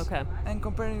 Yes. Okay. And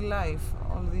comparing life,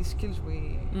 all these skills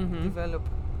we develop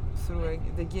through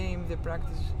the game, the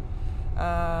practice,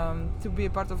 to be a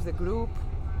part of the group,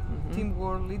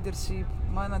 teamwork, leadership,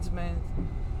 management,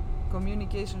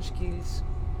 communication skills.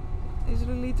 It's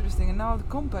really interesting. And now the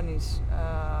companies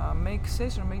make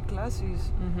sessions, make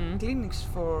classes, clinics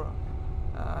for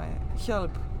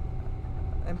help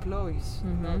employees,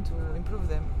 to improve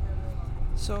them.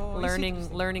 So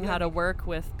learning how to work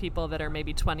with people that are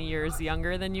maybe 20 years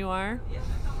younger than you are.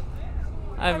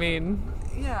 I mean,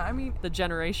 the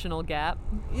generational gap.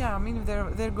 Yeah, I mean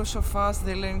they go so fast,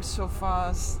 they learn so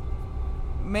fast.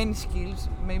 Many skills,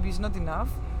 maybe it's not enough.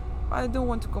 I don't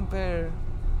want to compare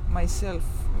myself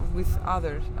with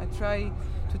others. I try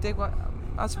to take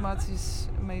as much is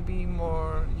maybe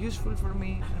more useful for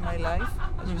me in my life,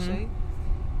 as you say.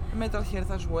 Mental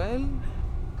health as well,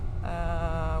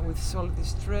 with all the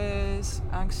stress,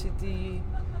 anxiety,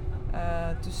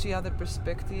 to see other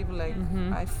perspective. Like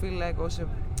I feel like also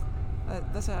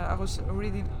I was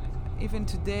reading even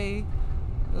today.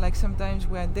 Like sometimes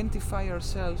we identify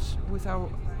ourselves with a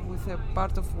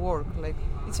part of work. Like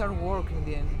it's our work in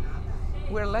the end.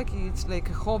 We're lucky it's like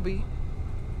a hobby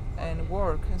and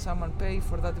work, and someone pay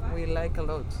for that. We like a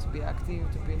lot to be active,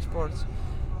 to be in sports.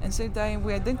 And same time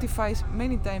we identify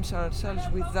many times ourselves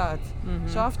with that.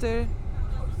 So after,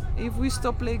 if we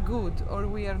stop play good, or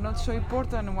we are not so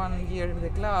important 1 year in the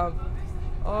club,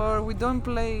 or we don't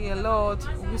play a lot,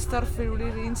 we start feeling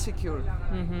really insecure.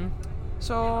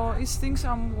 So it's things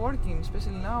I'm working,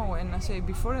 especially now, and I say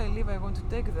before I leave I want to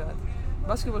take that.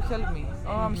 Basketball helped me.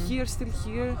 I'm here, still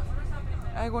here.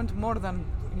 I want more than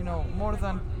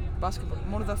basketball,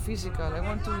 more than physical. I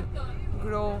want to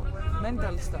grow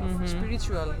mental stuff,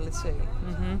 spiritual, let's say.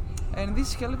 And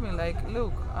this helped me. Like,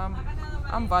 look,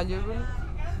 I'm valuable.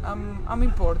 I'm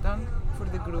important for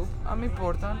the group. I'm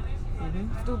important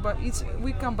too. But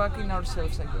we come back in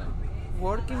ourselves again,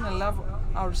 working and love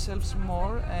ourselves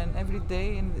more, and every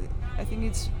day. And I think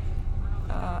it's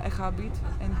a habit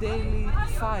and daily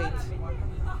fight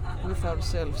with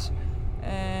ourselves.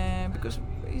 Because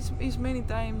it's many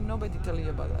times nobody tell you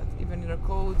about that, even your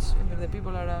coach, even the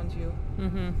people around you.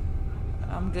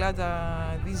 I'm glad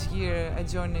this year I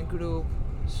joined a group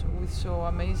with so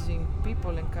amazing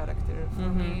people and character. For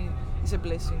me, it's a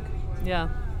blessing. Yeah,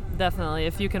 definitely.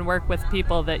 If you can work with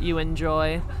people that you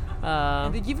enjoy.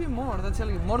 And they give you more, that's tell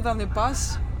you, more than the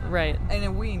pass and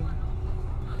a win.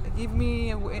 Give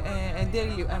me a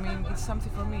daily, I mean, it's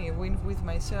something for me, a win with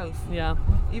myself. Yeah.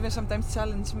 Even sometimes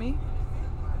challenge me.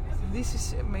 This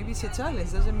is, maybe it's a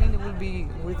challenge, doesn't mean it will be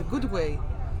with a good way.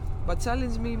 But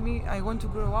challenge me, I want to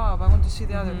grow up, I want to see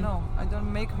the other. No, I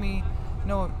don't make me,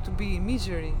 to be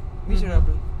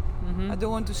miserable. I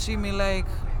don't want to see me like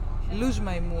lose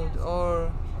my mood,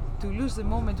 or to lose the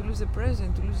moment, to lose the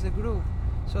present, to lose the group.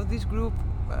 So this group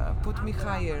put me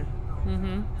higher.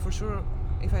 For sure,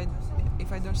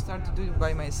 if I don't start to do it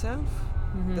by myself,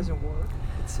 it doesn't work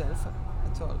itself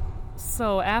at all.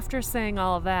 So after saying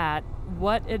all that,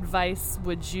 what advice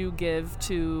would you give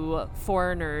to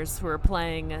foreigners who are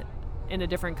playing in a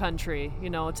different country,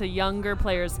 to younger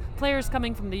players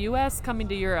coming from the US, coming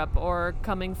to Europe, or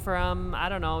coming from, I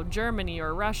don't know, Germany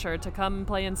or Russia to come and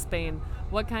play in Spain?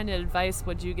 What kind of advice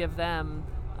would you give them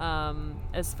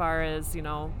as far as,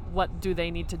 what do they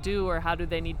need to do, or how do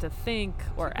they need to think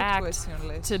or act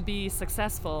to be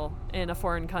successful in a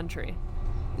foreign country?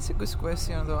 It's a good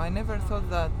question, though. I never thought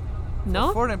that.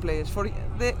 No? Foreign players.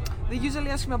 They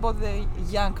usually ask me about the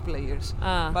young players,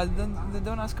 but they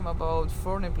don't ask me about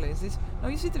foreign players. It's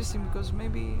interesting because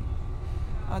maybe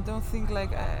I don't think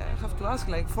like I have to ask,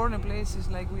 like foreign players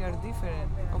is like we are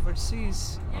different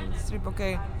overseas on the strip.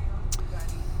 Okay.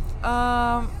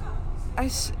 I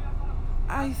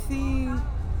think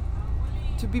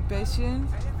to be patient,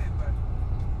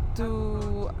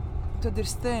 to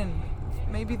understand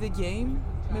maybe the game.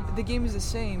 Maybe the game is the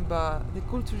same, but the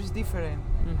culture is different.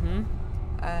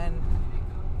 And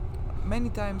many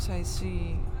times I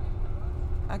see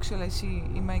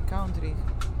in my country,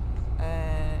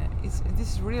 this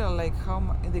is real, like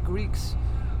how the Greeks,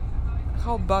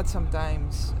 how bad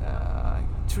sometimes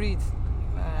treat,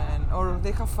 or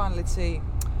they have fun, let's say,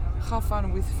 have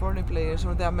fun with foreign players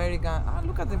or the American.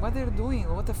 Look at them, what they're doing,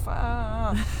 what the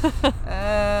fuck.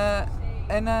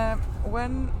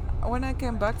 When I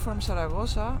came back from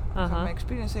Saragossa, from my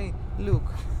experience, say, look,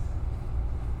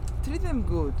 treat them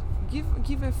good.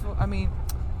 Give effort.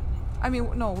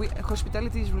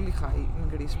 Hospitality is really high in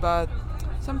Greece, but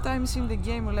sometimes in the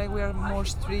game, like, we are more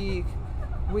strict.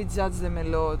 We judge them a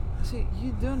lot. See,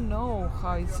 you don't know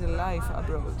how it's life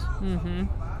abroad. Mm-hmm.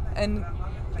 And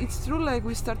it's true, like,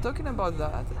 we start talking about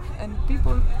that, and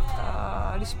people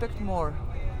respect more.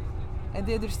 And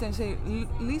they understand, say,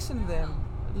 listen to them.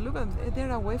 Look at them,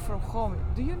 they're away from home.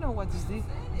 Do you know what is this?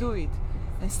 Do it.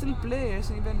 And still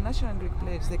players, even national Greek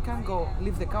players, they can't go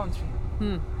leave the country.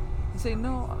 They say,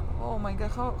 no, oh my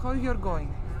God, how you're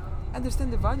going?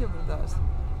 Understand the value of that.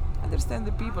 Understand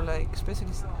the people, like,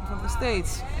 especially from the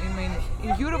States. I mean,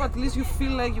 in Europe at least you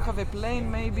feel like you have a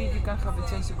plane, maybe you can have a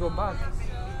chance to go back.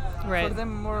 Right. For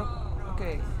them more,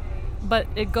 okay. But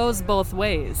it goes both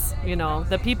ways, you know.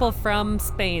 The people from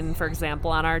Spain, for example,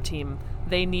 on our team,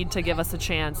 they need to give us a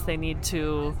chance. They need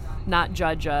to not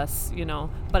judge us, you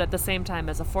know. But at the same time,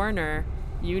 as a foreigner,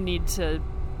 you need to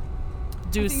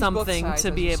do something sides,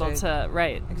 to be able to,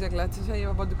 right. Exactly. Let's say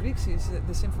about the Greeks, it's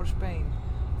the same for Spain,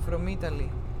 from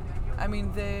Italy. I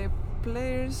mean, the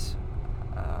players,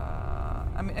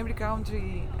 every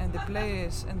country and the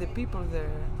players and the people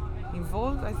there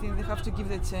involved, I think they have to give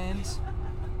the chance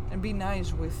and be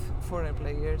nice with foreign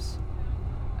players.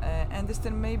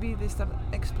 Understand, maybe they start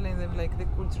explaining them, like, the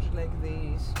culture like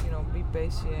this, you know, be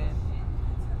patient.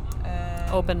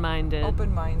 Open-minded.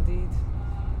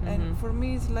 Mm-hmm. And for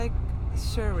me, it's like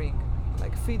sharing,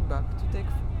 like feedback, to take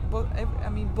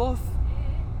both.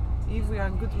 If we are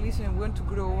good listeners, we want to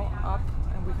grow up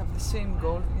and we have the same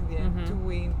goal in the end, to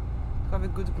win, to have a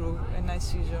good group, a nice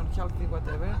season, healthy,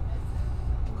 whatever.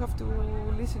 We have to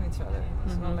listen to each other.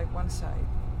 It's not like one side.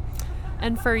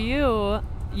 And for you,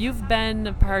 you've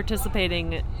been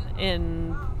participating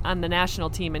on the national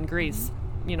team in Greece,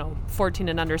 you know, 14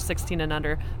 and under, 16 and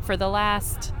under, for the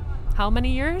last how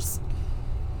many years?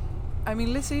 I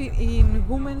mean, let's say in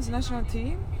women's national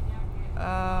team,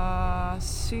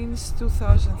 since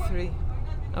 2003.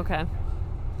 Okay.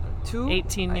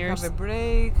 18 years. I have a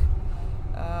break.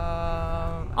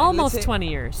 Almost 20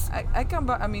 years. I come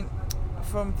back,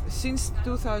 since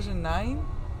 2009,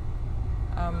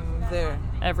 I'm there.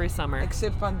 Every summer.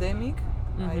 Except pandemic.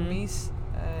 I miss,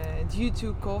 due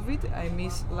to COVID, I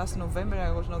missed last November,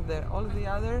 I was not there. All the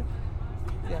other,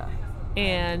 yeah.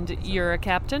 And you're a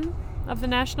captain of the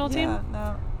national team? Yeah,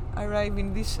 now I arrived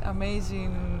in this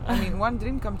amazing, one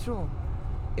dream come true.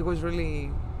 It was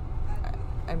really,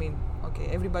 okay,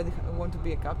 everybody want to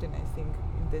be a captain, I think,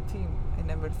 in the team. I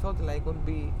never thought like would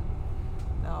be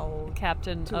now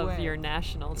captain of your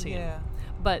national team. Yeah.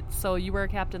 But so you were a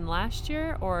captain last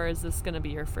year, or is this going to be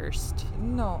your first?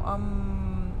 No,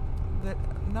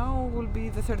 now will be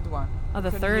the third one. Oh,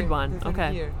 the third one. The third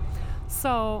okay. year.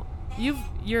 So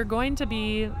you're going to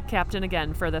be captain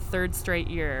again for the third straight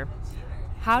year.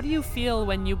 How do you feel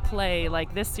when you play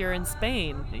like this year in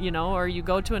Spain, or you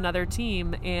go to another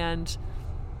team and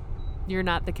you're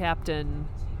not the captain,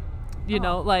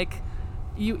 like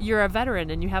you're a veteran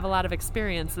and you have a lot of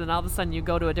experience, and then all of a sudden you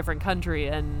go to a different country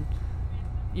and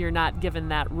you're not given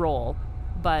that role,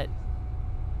 but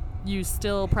you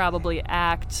still probably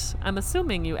act, I'm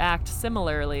assuming you act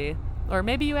similarly, or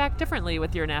maybe you act differently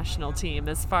with your national team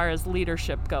as far as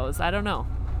leadership goes. I don't know.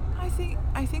 I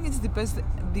think it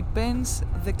depends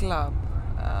the club.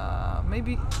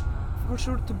 Maybe for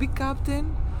sure to be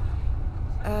captain,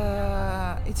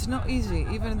 it's not easy.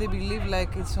 Even they believe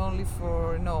like it's only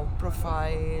for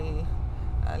profile,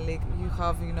 like you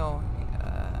have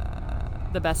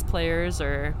the best players,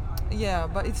 or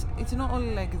but it's not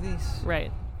only like this.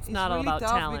 Right. It's not really all about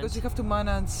tough talent, because you have to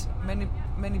manage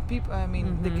many people.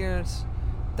 The girls'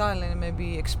 talent,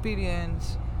 maybe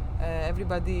experience.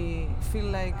 Everybody feel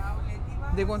like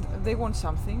they want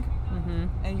something,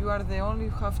 and you are the only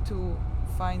who have to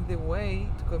find the way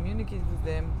to communicate with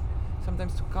them.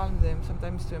 Sometimes to calm them,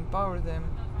 sometimes to empower them,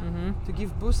 to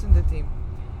give boost in the team.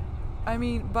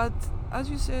 But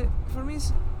as you said, for me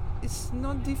it's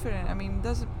not different.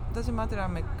 Doesn't matter.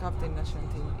 I'm a captain national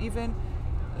team. Even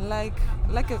like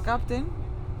a captain,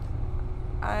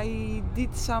 I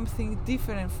did something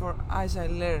different as I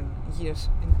learned years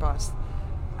in past.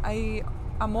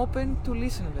 I'm open to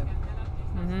listen to them.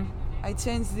 I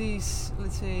changed this,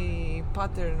 let's say,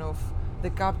 pattern of the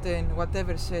captain,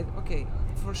 whatever said, okay,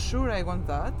 for sure I want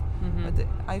that, but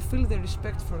I feel the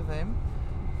respect for them,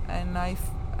 and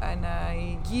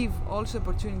I give also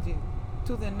opportunity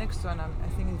to the next one. I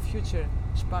think in the future,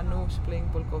 Spanos playing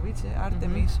Polkovice,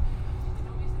 Artemis.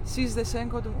 she's the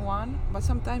second one, but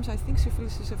sometimes I think she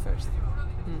feels she's the first.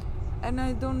 And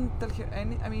I don't tell her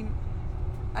any. I mean,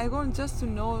 I want just to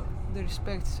know the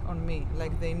respects on me,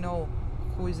 like they know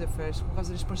who is the first, who has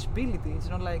the responsibility. It's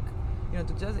not like,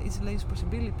 to judge. It's like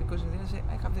responsibility, because they say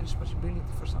I have the responsibility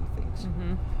for some things.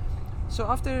 So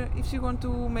after, if she want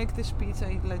to make the speech,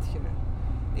 I let her.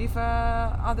 If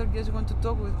other girls want to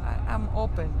talk with, I'm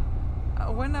open.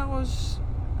 When I was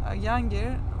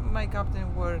younger, my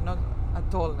captain were not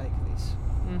at all like this.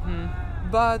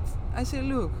 But I say,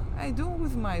 look, I do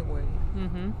with my way.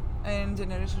 And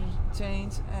generations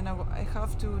change, and I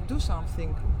have to do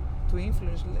something to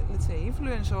influence, let's say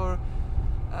influence, or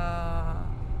I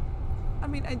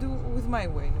do with my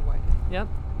way in a way. Yep.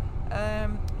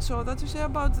 So that you say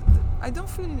about, I don't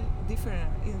feel different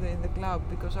in the club,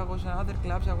 because I was in other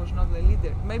clubs, I was not the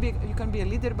leader. Maybe you can be a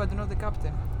leader but not the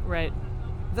captain. Right.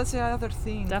 That's the other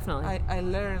thing. Definitely. I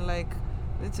learned, like,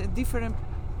 it's a different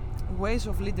ways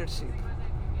of leadership.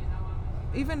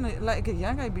 Even like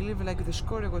young, I believe like the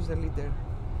scorer was the leader.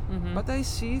 But I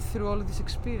see through all this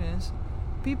experience,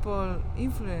 people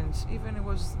influence. Even it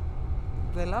was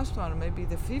the last one, maybe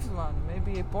the fifth one,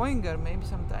 maybe a point guard, maybe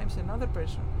sometimes another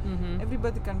person.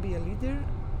 Everybody can be a leader.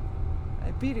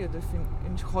 A period of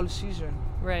in whole season.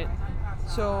 Right.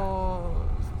 So,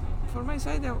 for my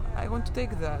side, I want to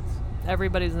take that.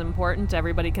 Everybody's important.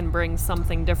 Everybody can bring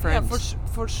something different. Yeah,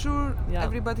 for sure. Yeah.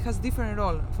 Everybody has different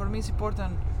role. For me, it's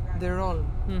important the role.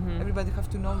 Everybody have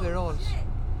to know the roles.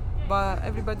 But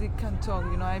everybody can talk.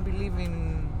 I believe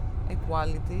in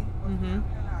equality,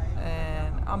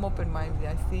 and I'm open-minded,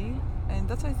 I think. And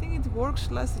that's, I think, it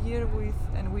works last year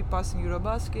and we passed in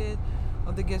Eurobasket.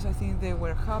 All the guests, I think they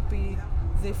were happy.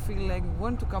 They feel like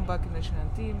want to come back in national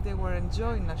team. They were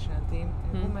enjoying national team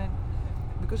in women,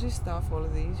 because it's tough, all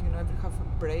of these. You have a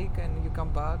break and you come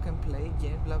back and play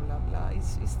again, blah blah blah.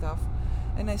 It's tough,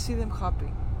 and I see them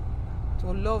happy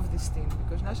to love this team,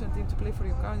 because national team, to play for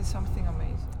your country is something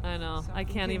amazing. I know. I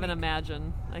can't even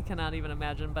imagine. I cannot even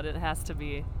imagine, but it has to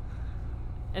be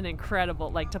an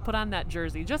incredible, like, to put on that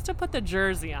jersey, just to put the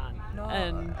jersey on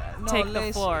take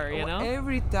the floor,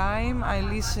 Every time I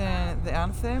listen the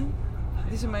anthem,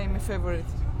 this is my favorite.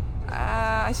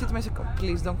 I say to myself,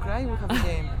 please don't cry, we have a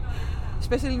game.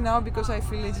 Especially now, because I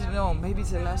feel maybe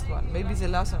it's the last one,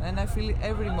 and I feel it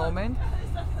every moment.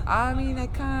 I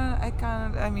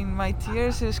can't, my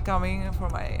tears is coming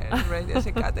from my eyes. I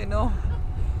say, Kat, I know.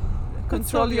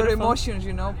 Control your emotions,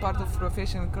 part of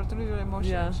profession, control your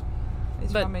emotions. Yeah.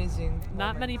 It's amazing.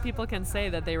 Not many people can say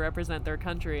that they represent their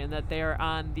country and that they are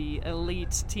on the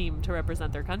elite team to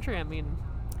represent their country. I mean,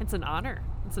 it's an honor.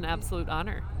 It's an absolute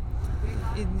honor.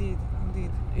 Indeed.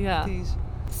 Yeah. It is.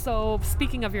 So,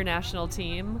 speaking of your national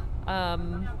team,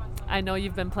 I know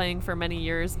you've been playing for many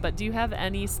years, but do you have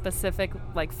any specific,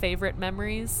 like, favorite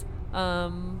memories?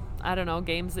 I don't know,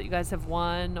 games that you guys have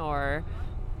won, or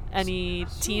any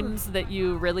teams that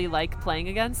you really like playing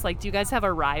against? Like, do you guys have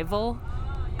a rival?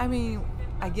 I mean,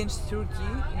 against Turkey,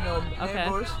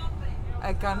 neighbors,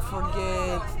 I can't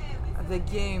forget the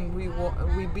game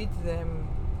we beat them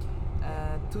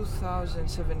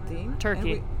 2017.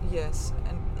 Turkey. Yes,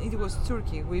 and it was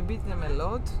Turkey. We beat them a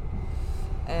lot,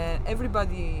 and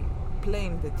everybody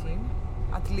playing the team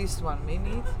at least 1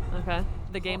 minute. Okay.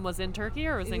 The game was in Turkey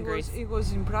or was in Greece? It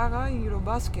was in Praga, in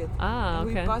Eurobasket. Ah,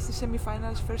 okay. We passed the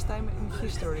semifinals first time in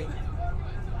history.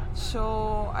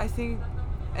 So I think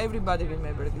everybody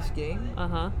remember this game.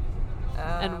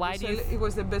 And why do you? It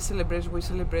was the best celebration. We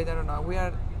celebrate. I don't know. We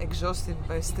are exhausted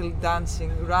by still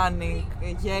dancing, running,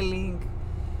 yelling,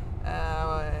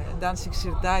 dancing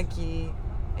sirtaki.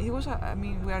 It was.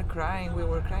 We are crying. We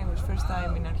were crying. It was first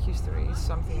time in our history. It's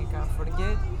something I can't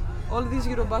forget. All this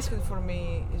Eurobasket for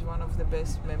me is one of the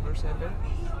best memories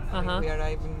ever. We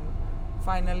arrived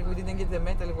finally. We didn't get the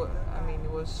medal.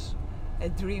 It was a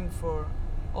dream for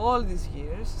all these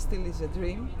years. Still is a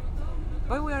dream.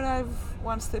 But we arrived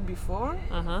one step before,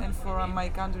 and for my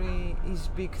country is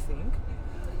big thing.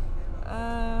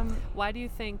 Why do you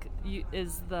think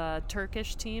is the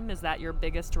Turkish team, is that your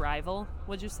biggest rival,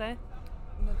 would you say?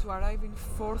 No, to arrive in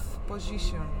 4th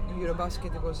position in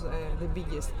Eurobasket, it was the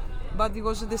biggest. But it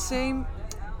was the same,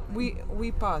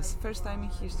 we passed, first time in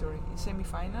history, in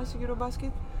semi-finals in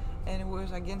Eurobasket, and it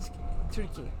was against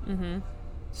Turkey.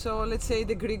 So let's say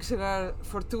the Greeks are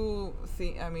for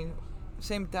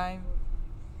same time,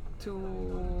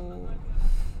 two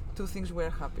things we're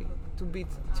happy. To beat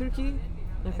Turkey,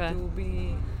 and to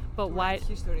be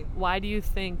history. Why do you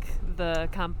think the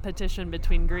competition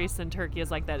between Greece and Turkey is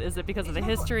like that? Is it because of the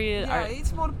history?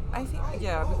 It's more, I think,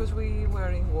 because we were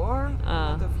in war a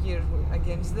lot of years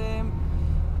against them.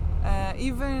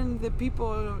 Even the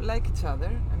people like each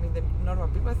other. I mean, the normal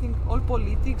people. I think all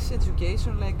politics,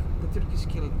 education, like the Turkish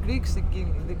kill Greeks, the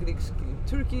Greeks kill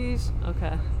Turkeys.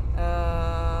 Okay.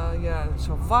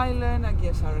 So violent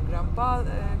against our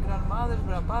grandmothers,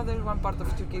 grandfathers. One part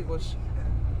of Turkey was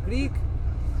Greek.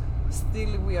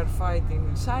 Still, we are fighting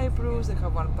in Cyprus. They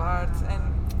have one part, and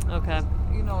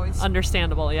it's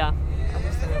understandable. Yeah.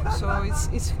 Understandable. So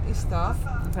it's tough.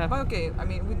 Okay. But okay, I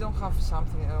mean, we don't have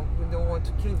something. We don't want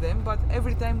to kill them. But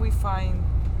every time we find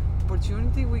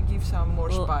opportunity, we give some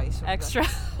more spice. Extra.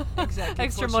 Exactly.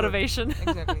 Extra motivation. Sure.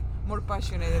 Exactly. More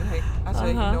passionate, like as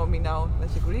you know me now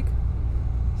as a Greek.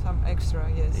 Some extra,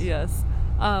 yes. Yes.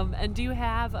 And do you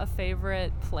have a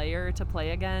favorite player to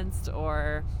play against,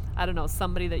 or I don't know,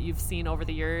 somebody that you've seen over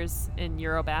the years in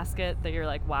Eurobasket that you're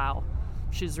like, wow,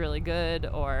 she's really good?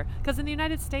 Or because in the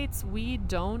United States,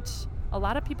 a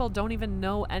lot of people don't even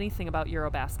know anything about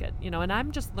Eurobasket, and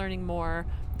I'm just learning more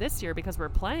this year because we're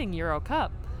playing Euro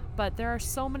Cup. But there are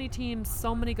so many teams,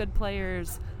 so many good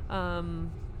players.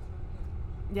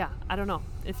 I don't know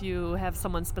if you have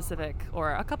someone specific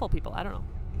or a couple people. I don't know.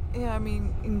 Yeah, I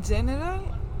mean, in general,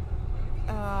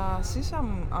 since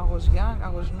I was young, I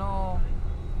was not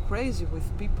crazy with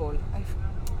people.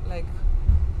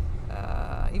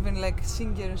 Even like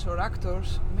singers or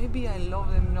actors. Maybe I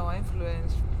love them,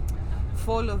 influence,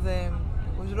 follow them,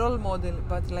 was role model,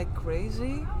 but like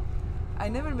crazy. I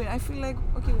never been. I feel like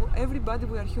everybody,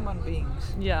 we are human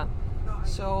beings. Yeah.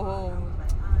 So.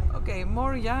 Okay,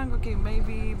 more young. Okay,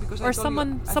 maybe because or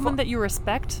someone that you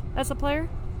respect as a player.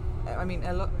 I mean,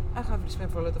 I have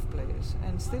respect for a lot of players,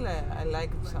 and still I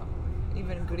like some,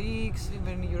 even Greeks,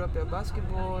 even European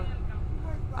basketball.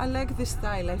 I like the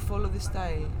style. I follow the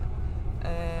style.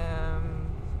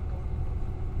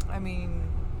 I mean,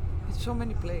 it's so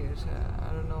many players.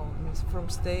 I don't know, from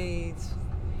states.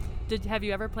 Have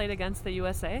you ever played against the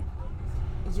USA?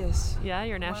 Yes. Yeah,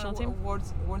 your national team. World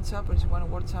Championship. One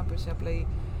World Championship. I play.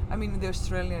 I mean, the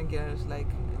Australian girls like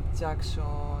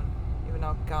Jackson, even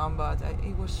now Combat.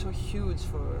 It was so huge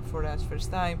for us. First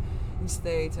time in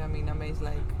States. I mean, amazing,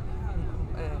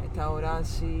 like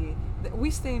Taurasi.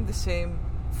 We stay in the same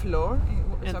floor.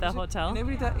 At the hotel? And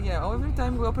every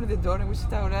time we open the door and we see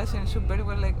Taurasi and Super,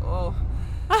 we're like, oh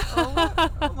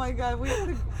my God, we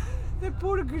are the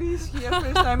poor Greece here,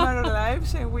 first time in our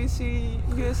lives, and we see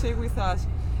USA with us.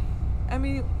 I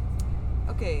mean,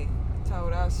 okay,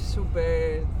 Taurasi,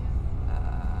 Super,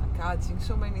 catching,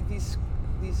 so many this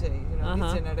this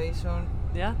generation.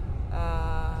 Yeah.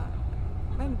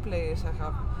 Many players I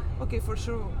have. Okay, for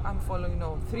sure I'm following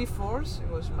 3-4s. It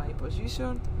was my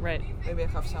position. Right. Maybe I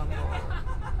have some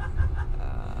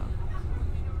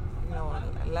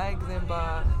I like them,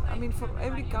 but I mean, for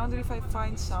every country, if I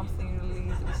find something really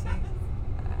interesting,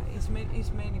 it's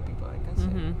many people, I can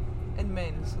say. And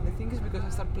men. So the thing is, because I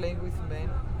started playing with men,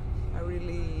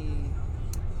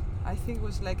 I think it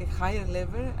was like a higher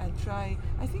level. I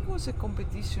think it was a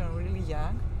competition really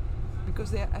young,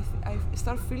 because I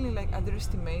start feeling like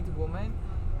underestimate women.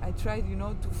 I tried,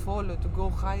 to follow, to go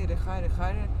higher, and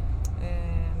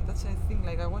that's the thing.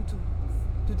 Like I want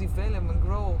to develop and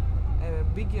grow a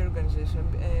bigger organization,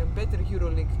 a better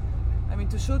EuroLeague. I mean,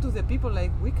 to show to the people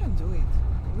like we can do it.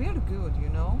 We are good,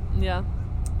 Yeah.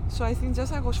 So I think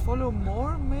just I was follow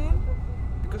more men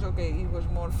because it was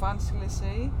more fancy, let's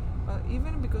say. But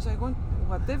even because I want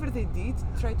whatever they did,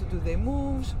 try to do the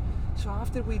moves. So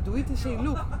after we do it, they say,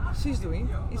 look, she's doing.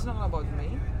 It's not about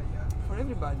me. For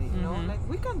everybody, like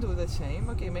we can do the same.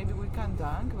 Okay, maybe we can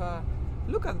dunk, but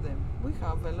look at them. We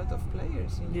have a lot of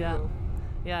players in Europe.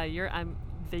 Yeah,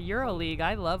 the EuroLeague.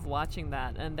 I love watching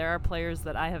that, and there are players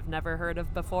that I have never heard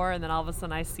of before, and then all of a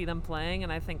sden I see them playing,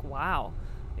 and I think, wow,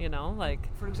 like.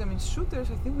 For example, in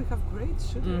shooters, I think we have great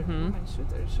women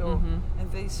shooters. So, and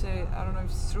they say, I don't know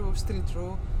if it's true, still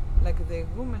true, like the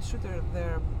women shooter,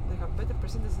 they have better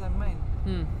percentage than men.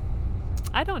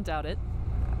 I don't doubt it.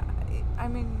 I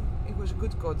mean, it was a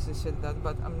good coach that said that,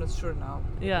 but I'm not sure now.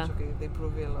 Yeah. Because, they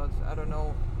prove it a lot. I don't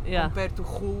know. Yeah. Compared to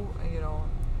who,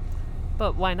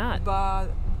 But why not? But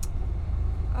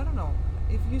I don't know.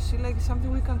 If you see like something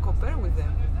we can compare with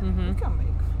them, we can make.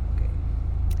 Okay.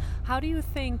 How do you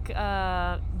think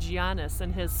Giannis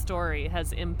and his story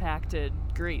has impacted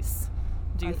Greece?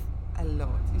 A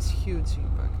lot. It's huge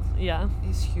impact. Yeah.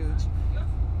 It's huge.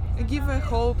 I give a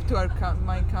hope to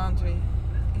my country,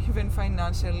 even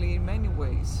financially, in many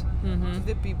ways. To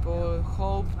the people,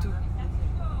 hope to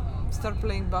start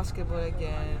playing basketball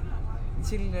again.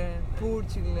 Children, poor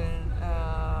children,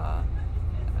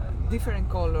 different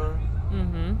color.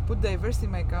 Put diversity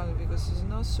in my country, because it's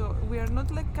not so. We are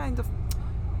not like kind of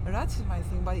racism, I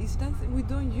think, but it's nothing we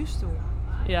don't used to.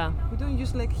 Yeah. We don't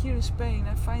use like here in Spain.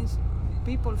 I find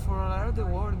people for all around the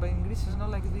world, but in Greece it's not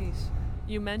like this.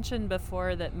 You mentioned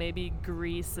before that maybe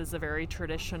Greece is a very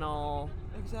traditional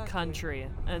country.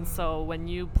 And so when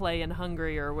you play in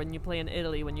Hungary or when you play in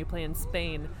Italy, when you play in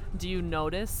Spain, do you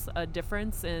notice a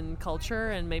difference in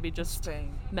culture and maybe just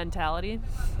mentality?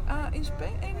 In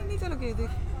Spain and in Italy, okay,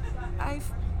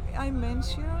 I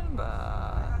mentioned,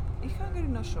 but in Hungary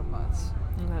not so much.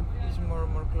 Okay. It's more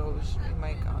close in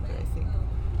my country, I think.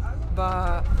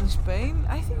 But in Spain,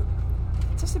 I think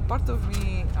just a part of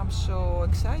me, I'm so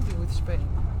excited with Spain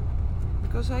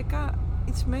because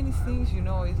it's many things, you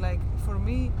know. It's like for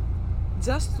me,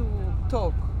 just to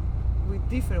talk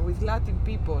with Latin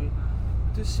people,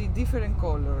 to see different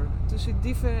color, to see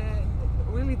different,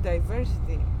 really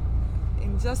diversity,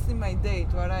 in my day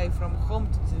to arrive from home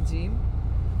to the gym,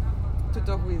 to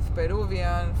talk with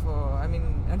Peruvian,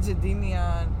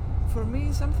 Argentinian. For me,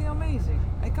 it's something amazing.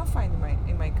 I can't find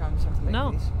in my country something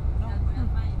like this. No.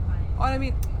 Or I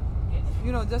mean,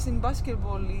 you know, just in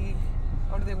basketball league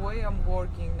or the way I'm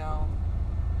working now.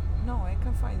 No, I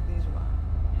can't find this one.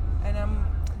 And I'm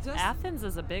just... Athens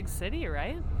is a big city,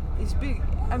 right? It's big.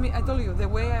 I mean, I told you, the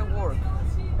way I work.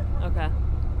 Okay.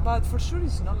 But for sure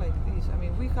it's not like this. I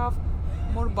mean, we have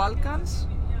more Balkans,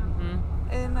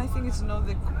 and I think it's not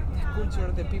the culture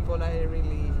of the people I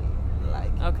really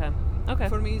like. Okay.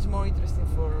 For me, it's more interesting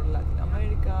for Latin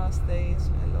America, States.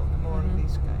 I love more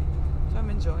this kind. So I'm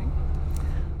enjoying.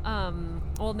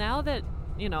 Well, now that,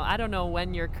 you know, I don't know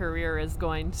when your career is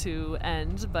going to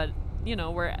end, but, you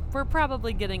know, we're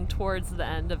probably getting towards the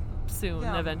end of soon,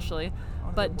 eventually.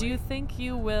 But do you think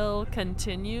you will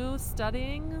continue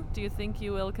studying? Do you think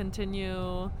you will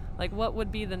continue, like, what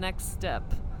would be the next step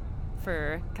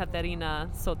for Caterina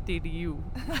Sotiriou?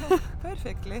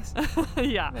 Perfectly.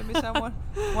 Yeah. Maybe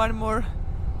one more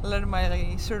learn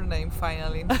my surname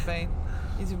finally in Spain.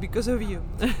 It's because of you.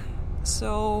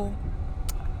 So,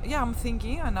 yeah, I'm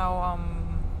thinking, and now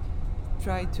I'm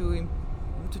trying to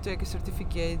take a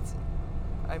certificate.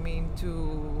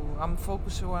 I'm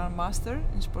focused on a master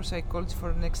in sports psychology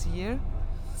for next year.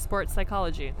 Sports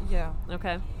psychology? Yeah.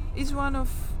 Okay. It's one of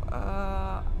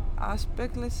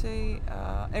aspect, let's say,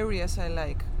 areas I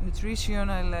like.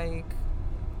 Nutrition, I like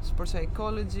sports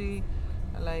psychology,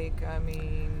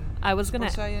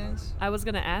 sports science. I was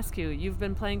gonna ask you, you've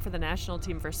been playing for the national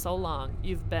team for so long.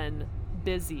 You've been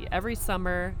busy every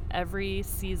summer, every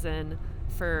season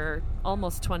for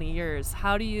almost 20 years.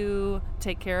 How do you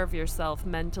take care of yourself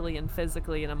mentally and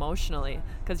physically and emotionally?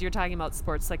 Because you're talking about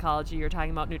sports psychology, you're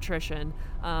talking about nutrition.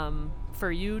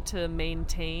 For you to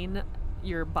maintain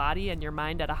your body and your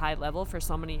mind at a high level for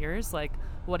so many years, like,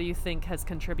 what do you think has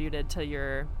contributed to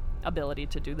your ability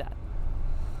to do that?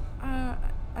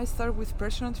 I start with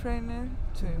personal trainer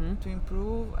to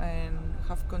improve and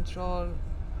have control,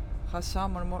 have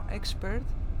someone more expert.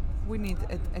 We need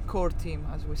a core team,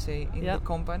 as we say, in the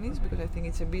companies, because I think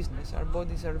it's a business. Our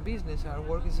bodies are business, our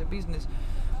work is a business.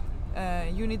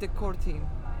 You need a core team.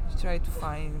 Try to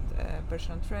find a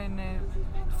personal trainer,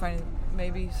 find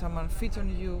maybe someone fit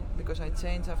on you, because I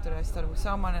change after I start with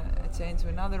someone, I change to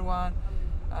another one.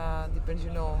 Depends,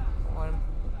 you know,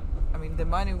 the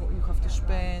money you have to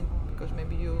spend, because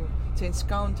maybe you change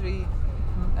country.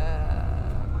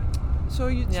 So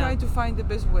you try to find the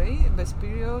best way, best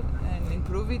period, and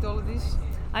improve it, all of this.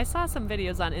 I saw some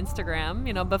videos on Instagram,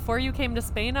 you know, before you came to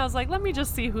Spain. I was like, let me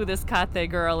just see who this Kate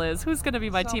girl is. Who's going to be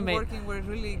my teammate? Working were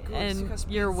really good. And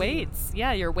your weights,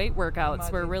 your weight workouts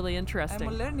were really interesting.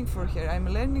 I'm learning for her. I'm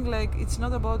learning, like, it's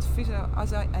not about physical,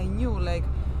 as I knew, like,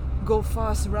 go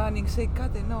fast, running, say,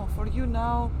 Kate, no, for you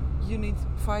now, you need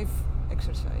 5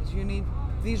 exercise. You need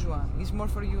this one. It's more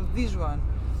for you, this one.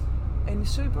 And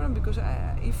it's so important because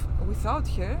if without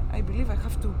her, I believe I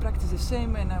have to practice the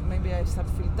same, and maybe I start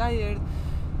to feel tired,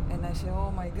 and I say, oh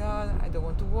my God, I don't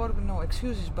want to work. No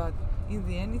excuses, but in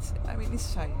the end, it's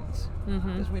science,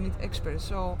 because we need experts.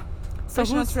 So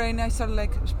personal trainer, I started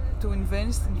to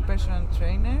invest in personal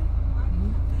trainer.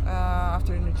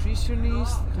 After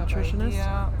nutritionist.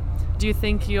 Do you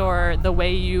think the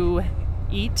way you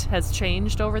eat has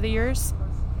changed over the years?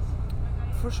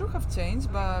 For sure, have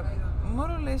changed, but more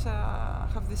or less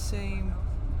have the same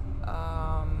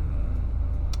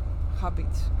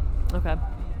habits. Okay.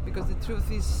 Because the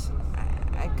truth is,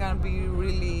 I can't be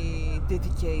really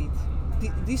dedicated.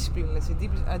 Discipline, let's say.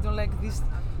 I don't like this,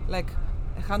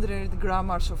 100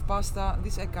 grams of pasta.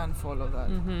 This I can't follow that.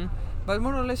 But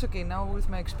more or less, okay, now with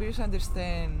my experience, I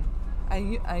understand.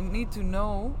 I need to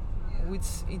know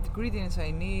which ingredients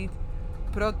I need,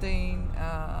 protein,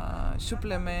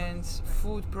 supplements,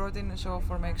 food, protein. So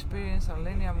for my experience, I'm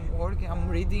learning, I'm working, I'm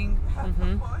reading.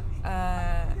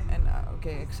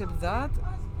 Okay, except that,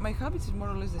 my habits is more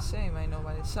or less the same. I know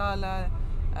my salad,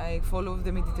 I follow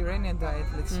the Mediterranean diet,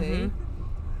 let's say,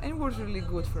 and it works really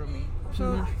good for me.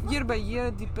 So year by year,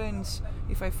 it depends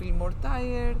if I feel more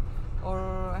tired or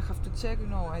I have to check,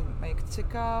 I make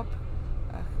checkup.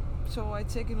 So I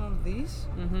check in all this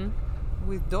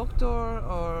with doctor,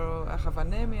 or I have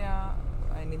anemia,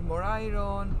 I need more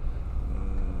iron,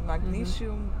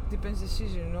 magnesium, depends the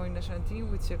season. In Argentina,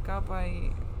 with checkup,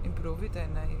 I improve it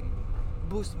and I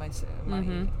boost myself.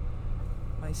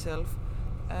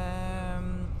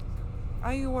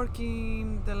 I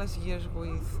working the last years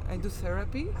I do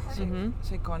therapy,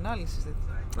 psychoanalysis,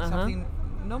 something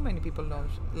not many people know,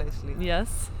 Leslie.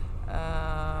 Yes.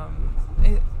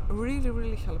 It really,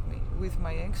 really helped me with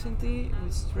my anxiety,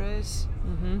 with stress.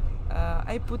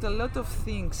 I put a lot of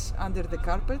things under the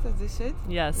carpet, as they said.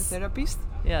 Yes. The therapist.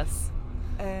 Yes.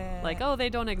 They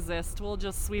don't exist. We'll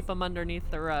just sweep them underneath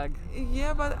the rug.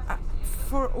 Yeah, but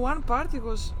for one part, it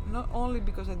was not only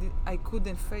because I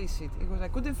couldn't face it. I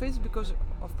couldn't face it because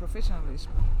of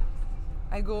professionalism.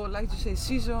 I go, like you say,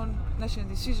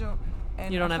 national season.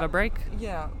 And you don't have a break?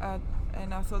 Yeah,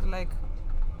 and I thought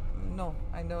no,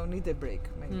 I don't need a break,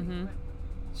 maybe.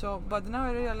 So, but now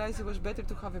I realize it was better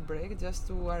to have a break, just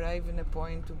to arrive in a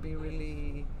point to be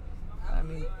really,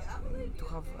 to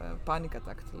have a panic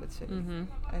attack, let's say.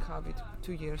 I have it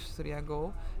 2 years, 3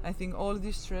 ago. I think all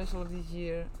this stress, all this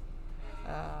year,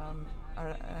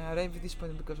 arrived at this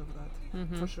point because of that,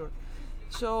 for sure.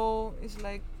 So it's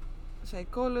like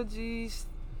psychologist,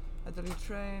 adult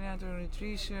trainer, adult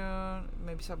nutrition,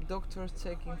 maybe some doctors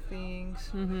checking things.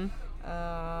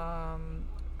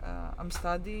 I'm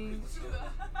studying,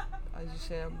 as you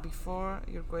said before,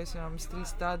 your question, I'm still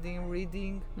studying,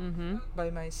 reading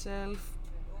by myself.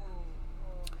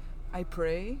 I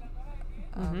pray.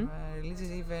 Religious,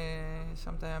 even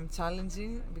sometimes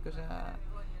challenging because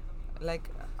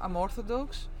I'm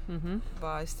Orthodox, but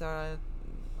I start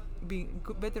being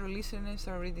better listener,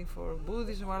 start reading for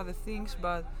Buddhism or other things,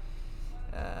 but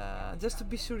just to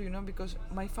be sure, because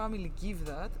my family give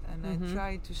that, and I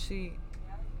try to see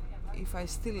if I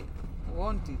still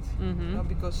want it, not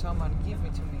because someone give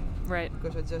it to me, right?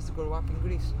 Because I just grew up in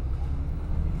Greece.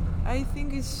 I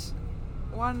think it's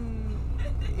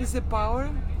the power,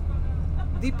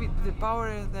 the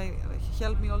power that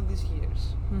helped me all these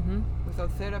years. Without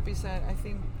therapists, I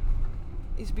think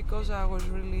it's because I was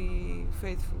really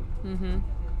faithful.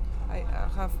 I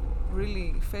have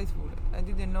really faithful. I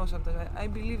didn't know sometimes. I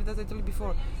believe that I told you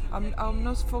before. I'm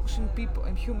not focusing people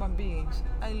and human beings.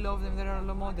 I love them. They are a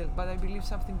role model. But I believe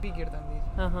something bigger than this.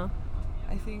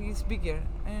 I think it's bigger.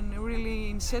 And really,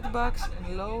 in setbacks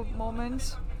and low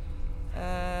moments,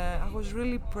 I was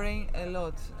really praying a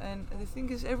lot. And the thing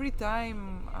is, every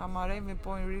time I'm arriving at a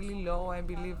point really low, I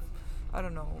believe, I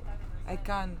don't know, I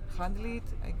can handle it.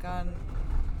 I can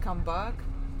come back.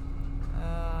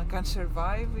 I can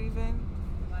survive even.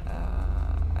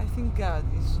 I think God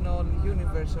is not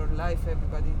universe or life,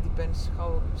 everybody. It depends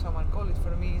how someone call it.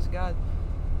 For me, it's God.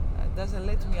 Doesn't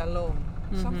let me alone.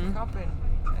 Something happened.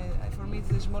 And for me, it's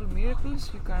the small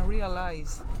miracles you can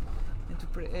realize and to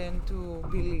pray and to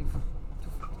believe, to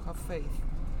have faith.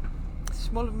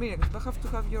 Small miracles, but have to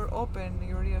have your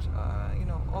ears,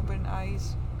 open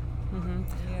eyes.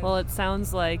 Yeah. Well, it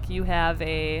sounds like you have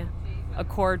a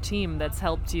core team that's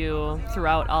helped you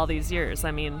throughout all these years.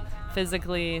 I mean,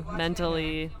 physically,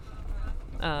 mentally,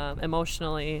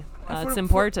 emotionally, it's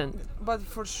important. But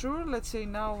for sure, let's say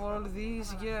now all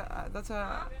these, that's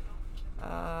a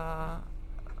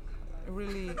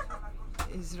really,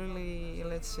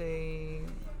 let's say,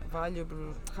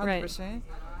 valuable, 100%. Right.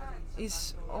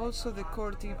 Is also the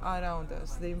core team around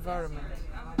us, the environment.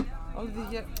 All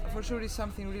the for sure is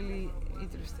something really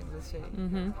interesting, let's say.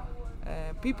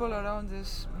 People around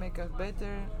us make us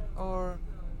better, or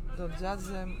don't judge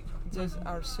them, judge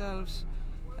ourselves,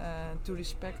 to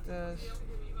respect us,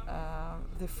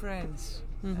 the friends,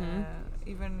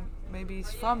 even maybe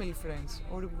it's family friends,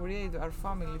 or create our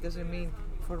family, doesn't mean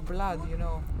for blood,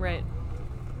 Right.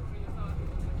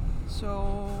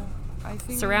 So I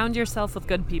think surround yourself with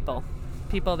good people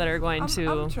that are going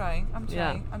to. I'm trying.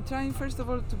 Yeah. I'm trying first of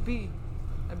all to be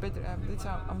a better.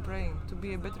 I'm praying to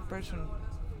be a better person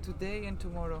today and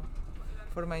tomorrow,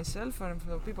 for myself and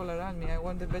for people around me. I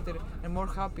want a better and more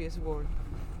happiest world.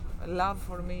 Love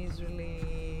for me is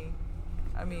really,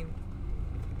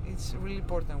 it's a really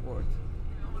important word.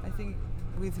 I think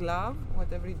with love,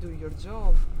 whatever you do, your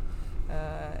job,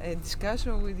 a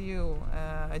discussion with you,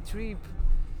 a trip.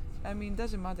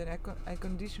 Doesn't matter.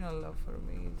 Unconditional love for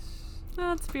me.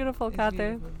 Oh, it's beautiful, It's Kate.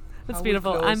 beautiful. It's How we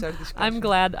beautiful. close our I'm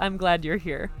discussion. glad you're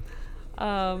here.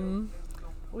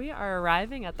 We are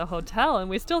arriving at the hotel and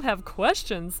we still have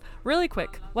questions. Really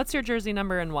quick, what's your jersey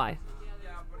number and why?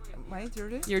 My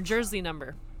jersey? Your jersey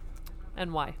number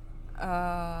and why?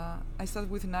 I start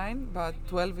with 9, but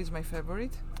 12 is my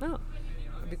favorite Oh,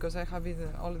 because I have it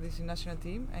always in national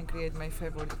team and create my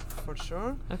favorite for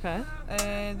sure. okay.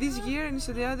 This year in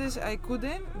Studiades I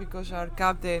couldn't because our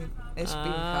captain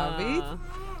Espin have it.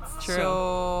 It's true.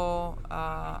 So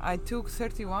I took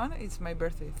 31. It's my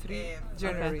birthday, 3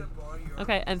 January.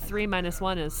 Okay, and 3 minus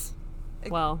 1 is,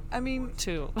 well, I mean,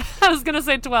 2. I was going to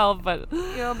say 12, but...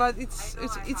 but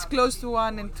it's close to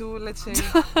 1 and 2. Let's say.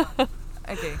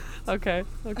 Okay.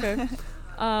 Okay.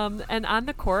 And on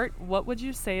the court, what would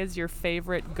you say is your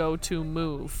favorite go-to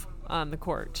move on the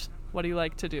court? What do you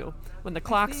like to do? When the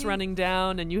clock's think- running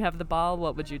down and you have the ball,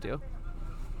 what would you do?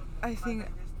 I think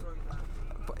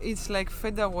it's like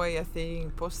fade away. I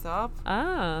think post up.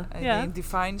 Ah, I yeah. think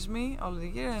defines me all the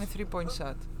year and a 3-point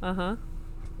shot. Uh-huh.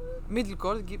 Middle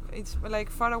court, it's like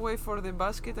far away for the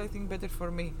basket. I think better for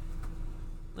me.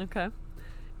 Okay.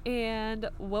 And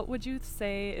what would you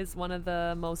say is one of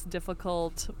the most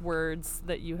difficult words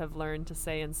that you have learned to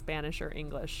say in Spanish or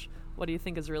English? What do you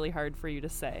think is really hard for you to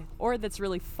say? Or that's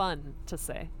really fun to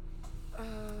say? Do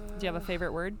you have a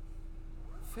favorite word?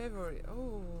 Favorite?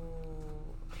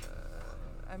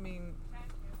 I mean,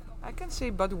 I can say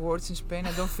bad words in Spain.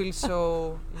 I don't feel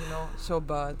so, so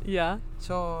bad. Yeah.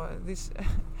 So this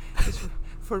is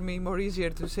for me more easier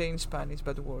to say in Spanish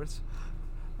bad words.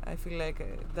 I feel like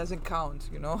it doesn't count,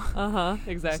 Uh-huh,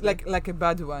 It's exactly. like a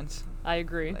bad ones. I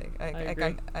agree. Like I I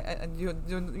agree.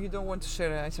 you don't want to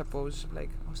share, I suppose,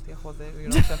 like hostia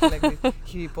joder, something like this.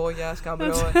 Gilipollas,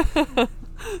 cabrón.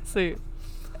 See.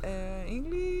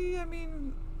 English, I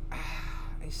mean,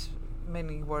 it's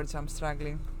many words I'm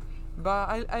struggling.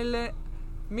 But I learn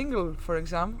mingle, for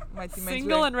example. My teammates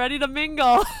Single learn- and ready to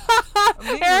mingle.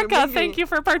 Mingle, Erica, mingle. thank you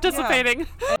for participating.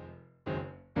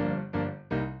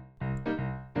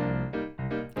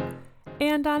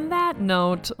 And on that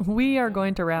note, we are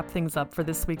going to wrap things up for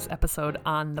this week's episode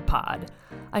on the pod.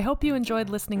 I hope you enjoyed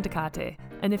listening to Kate.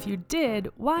 And if you did,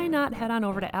 why not head on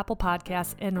over to Apple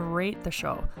Podcasts and rate the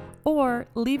show? Or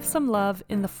leave some love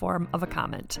in the form of a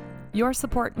comment. Your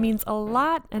support means a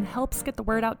lot and helps get the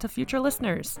word out to future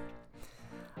listeners.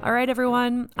 All right,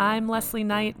 everyone, I'm Leslie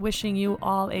Knight, wishing you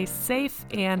all a safe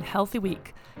and healthy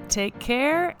week. Take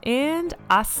care and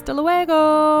hasta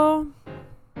luego!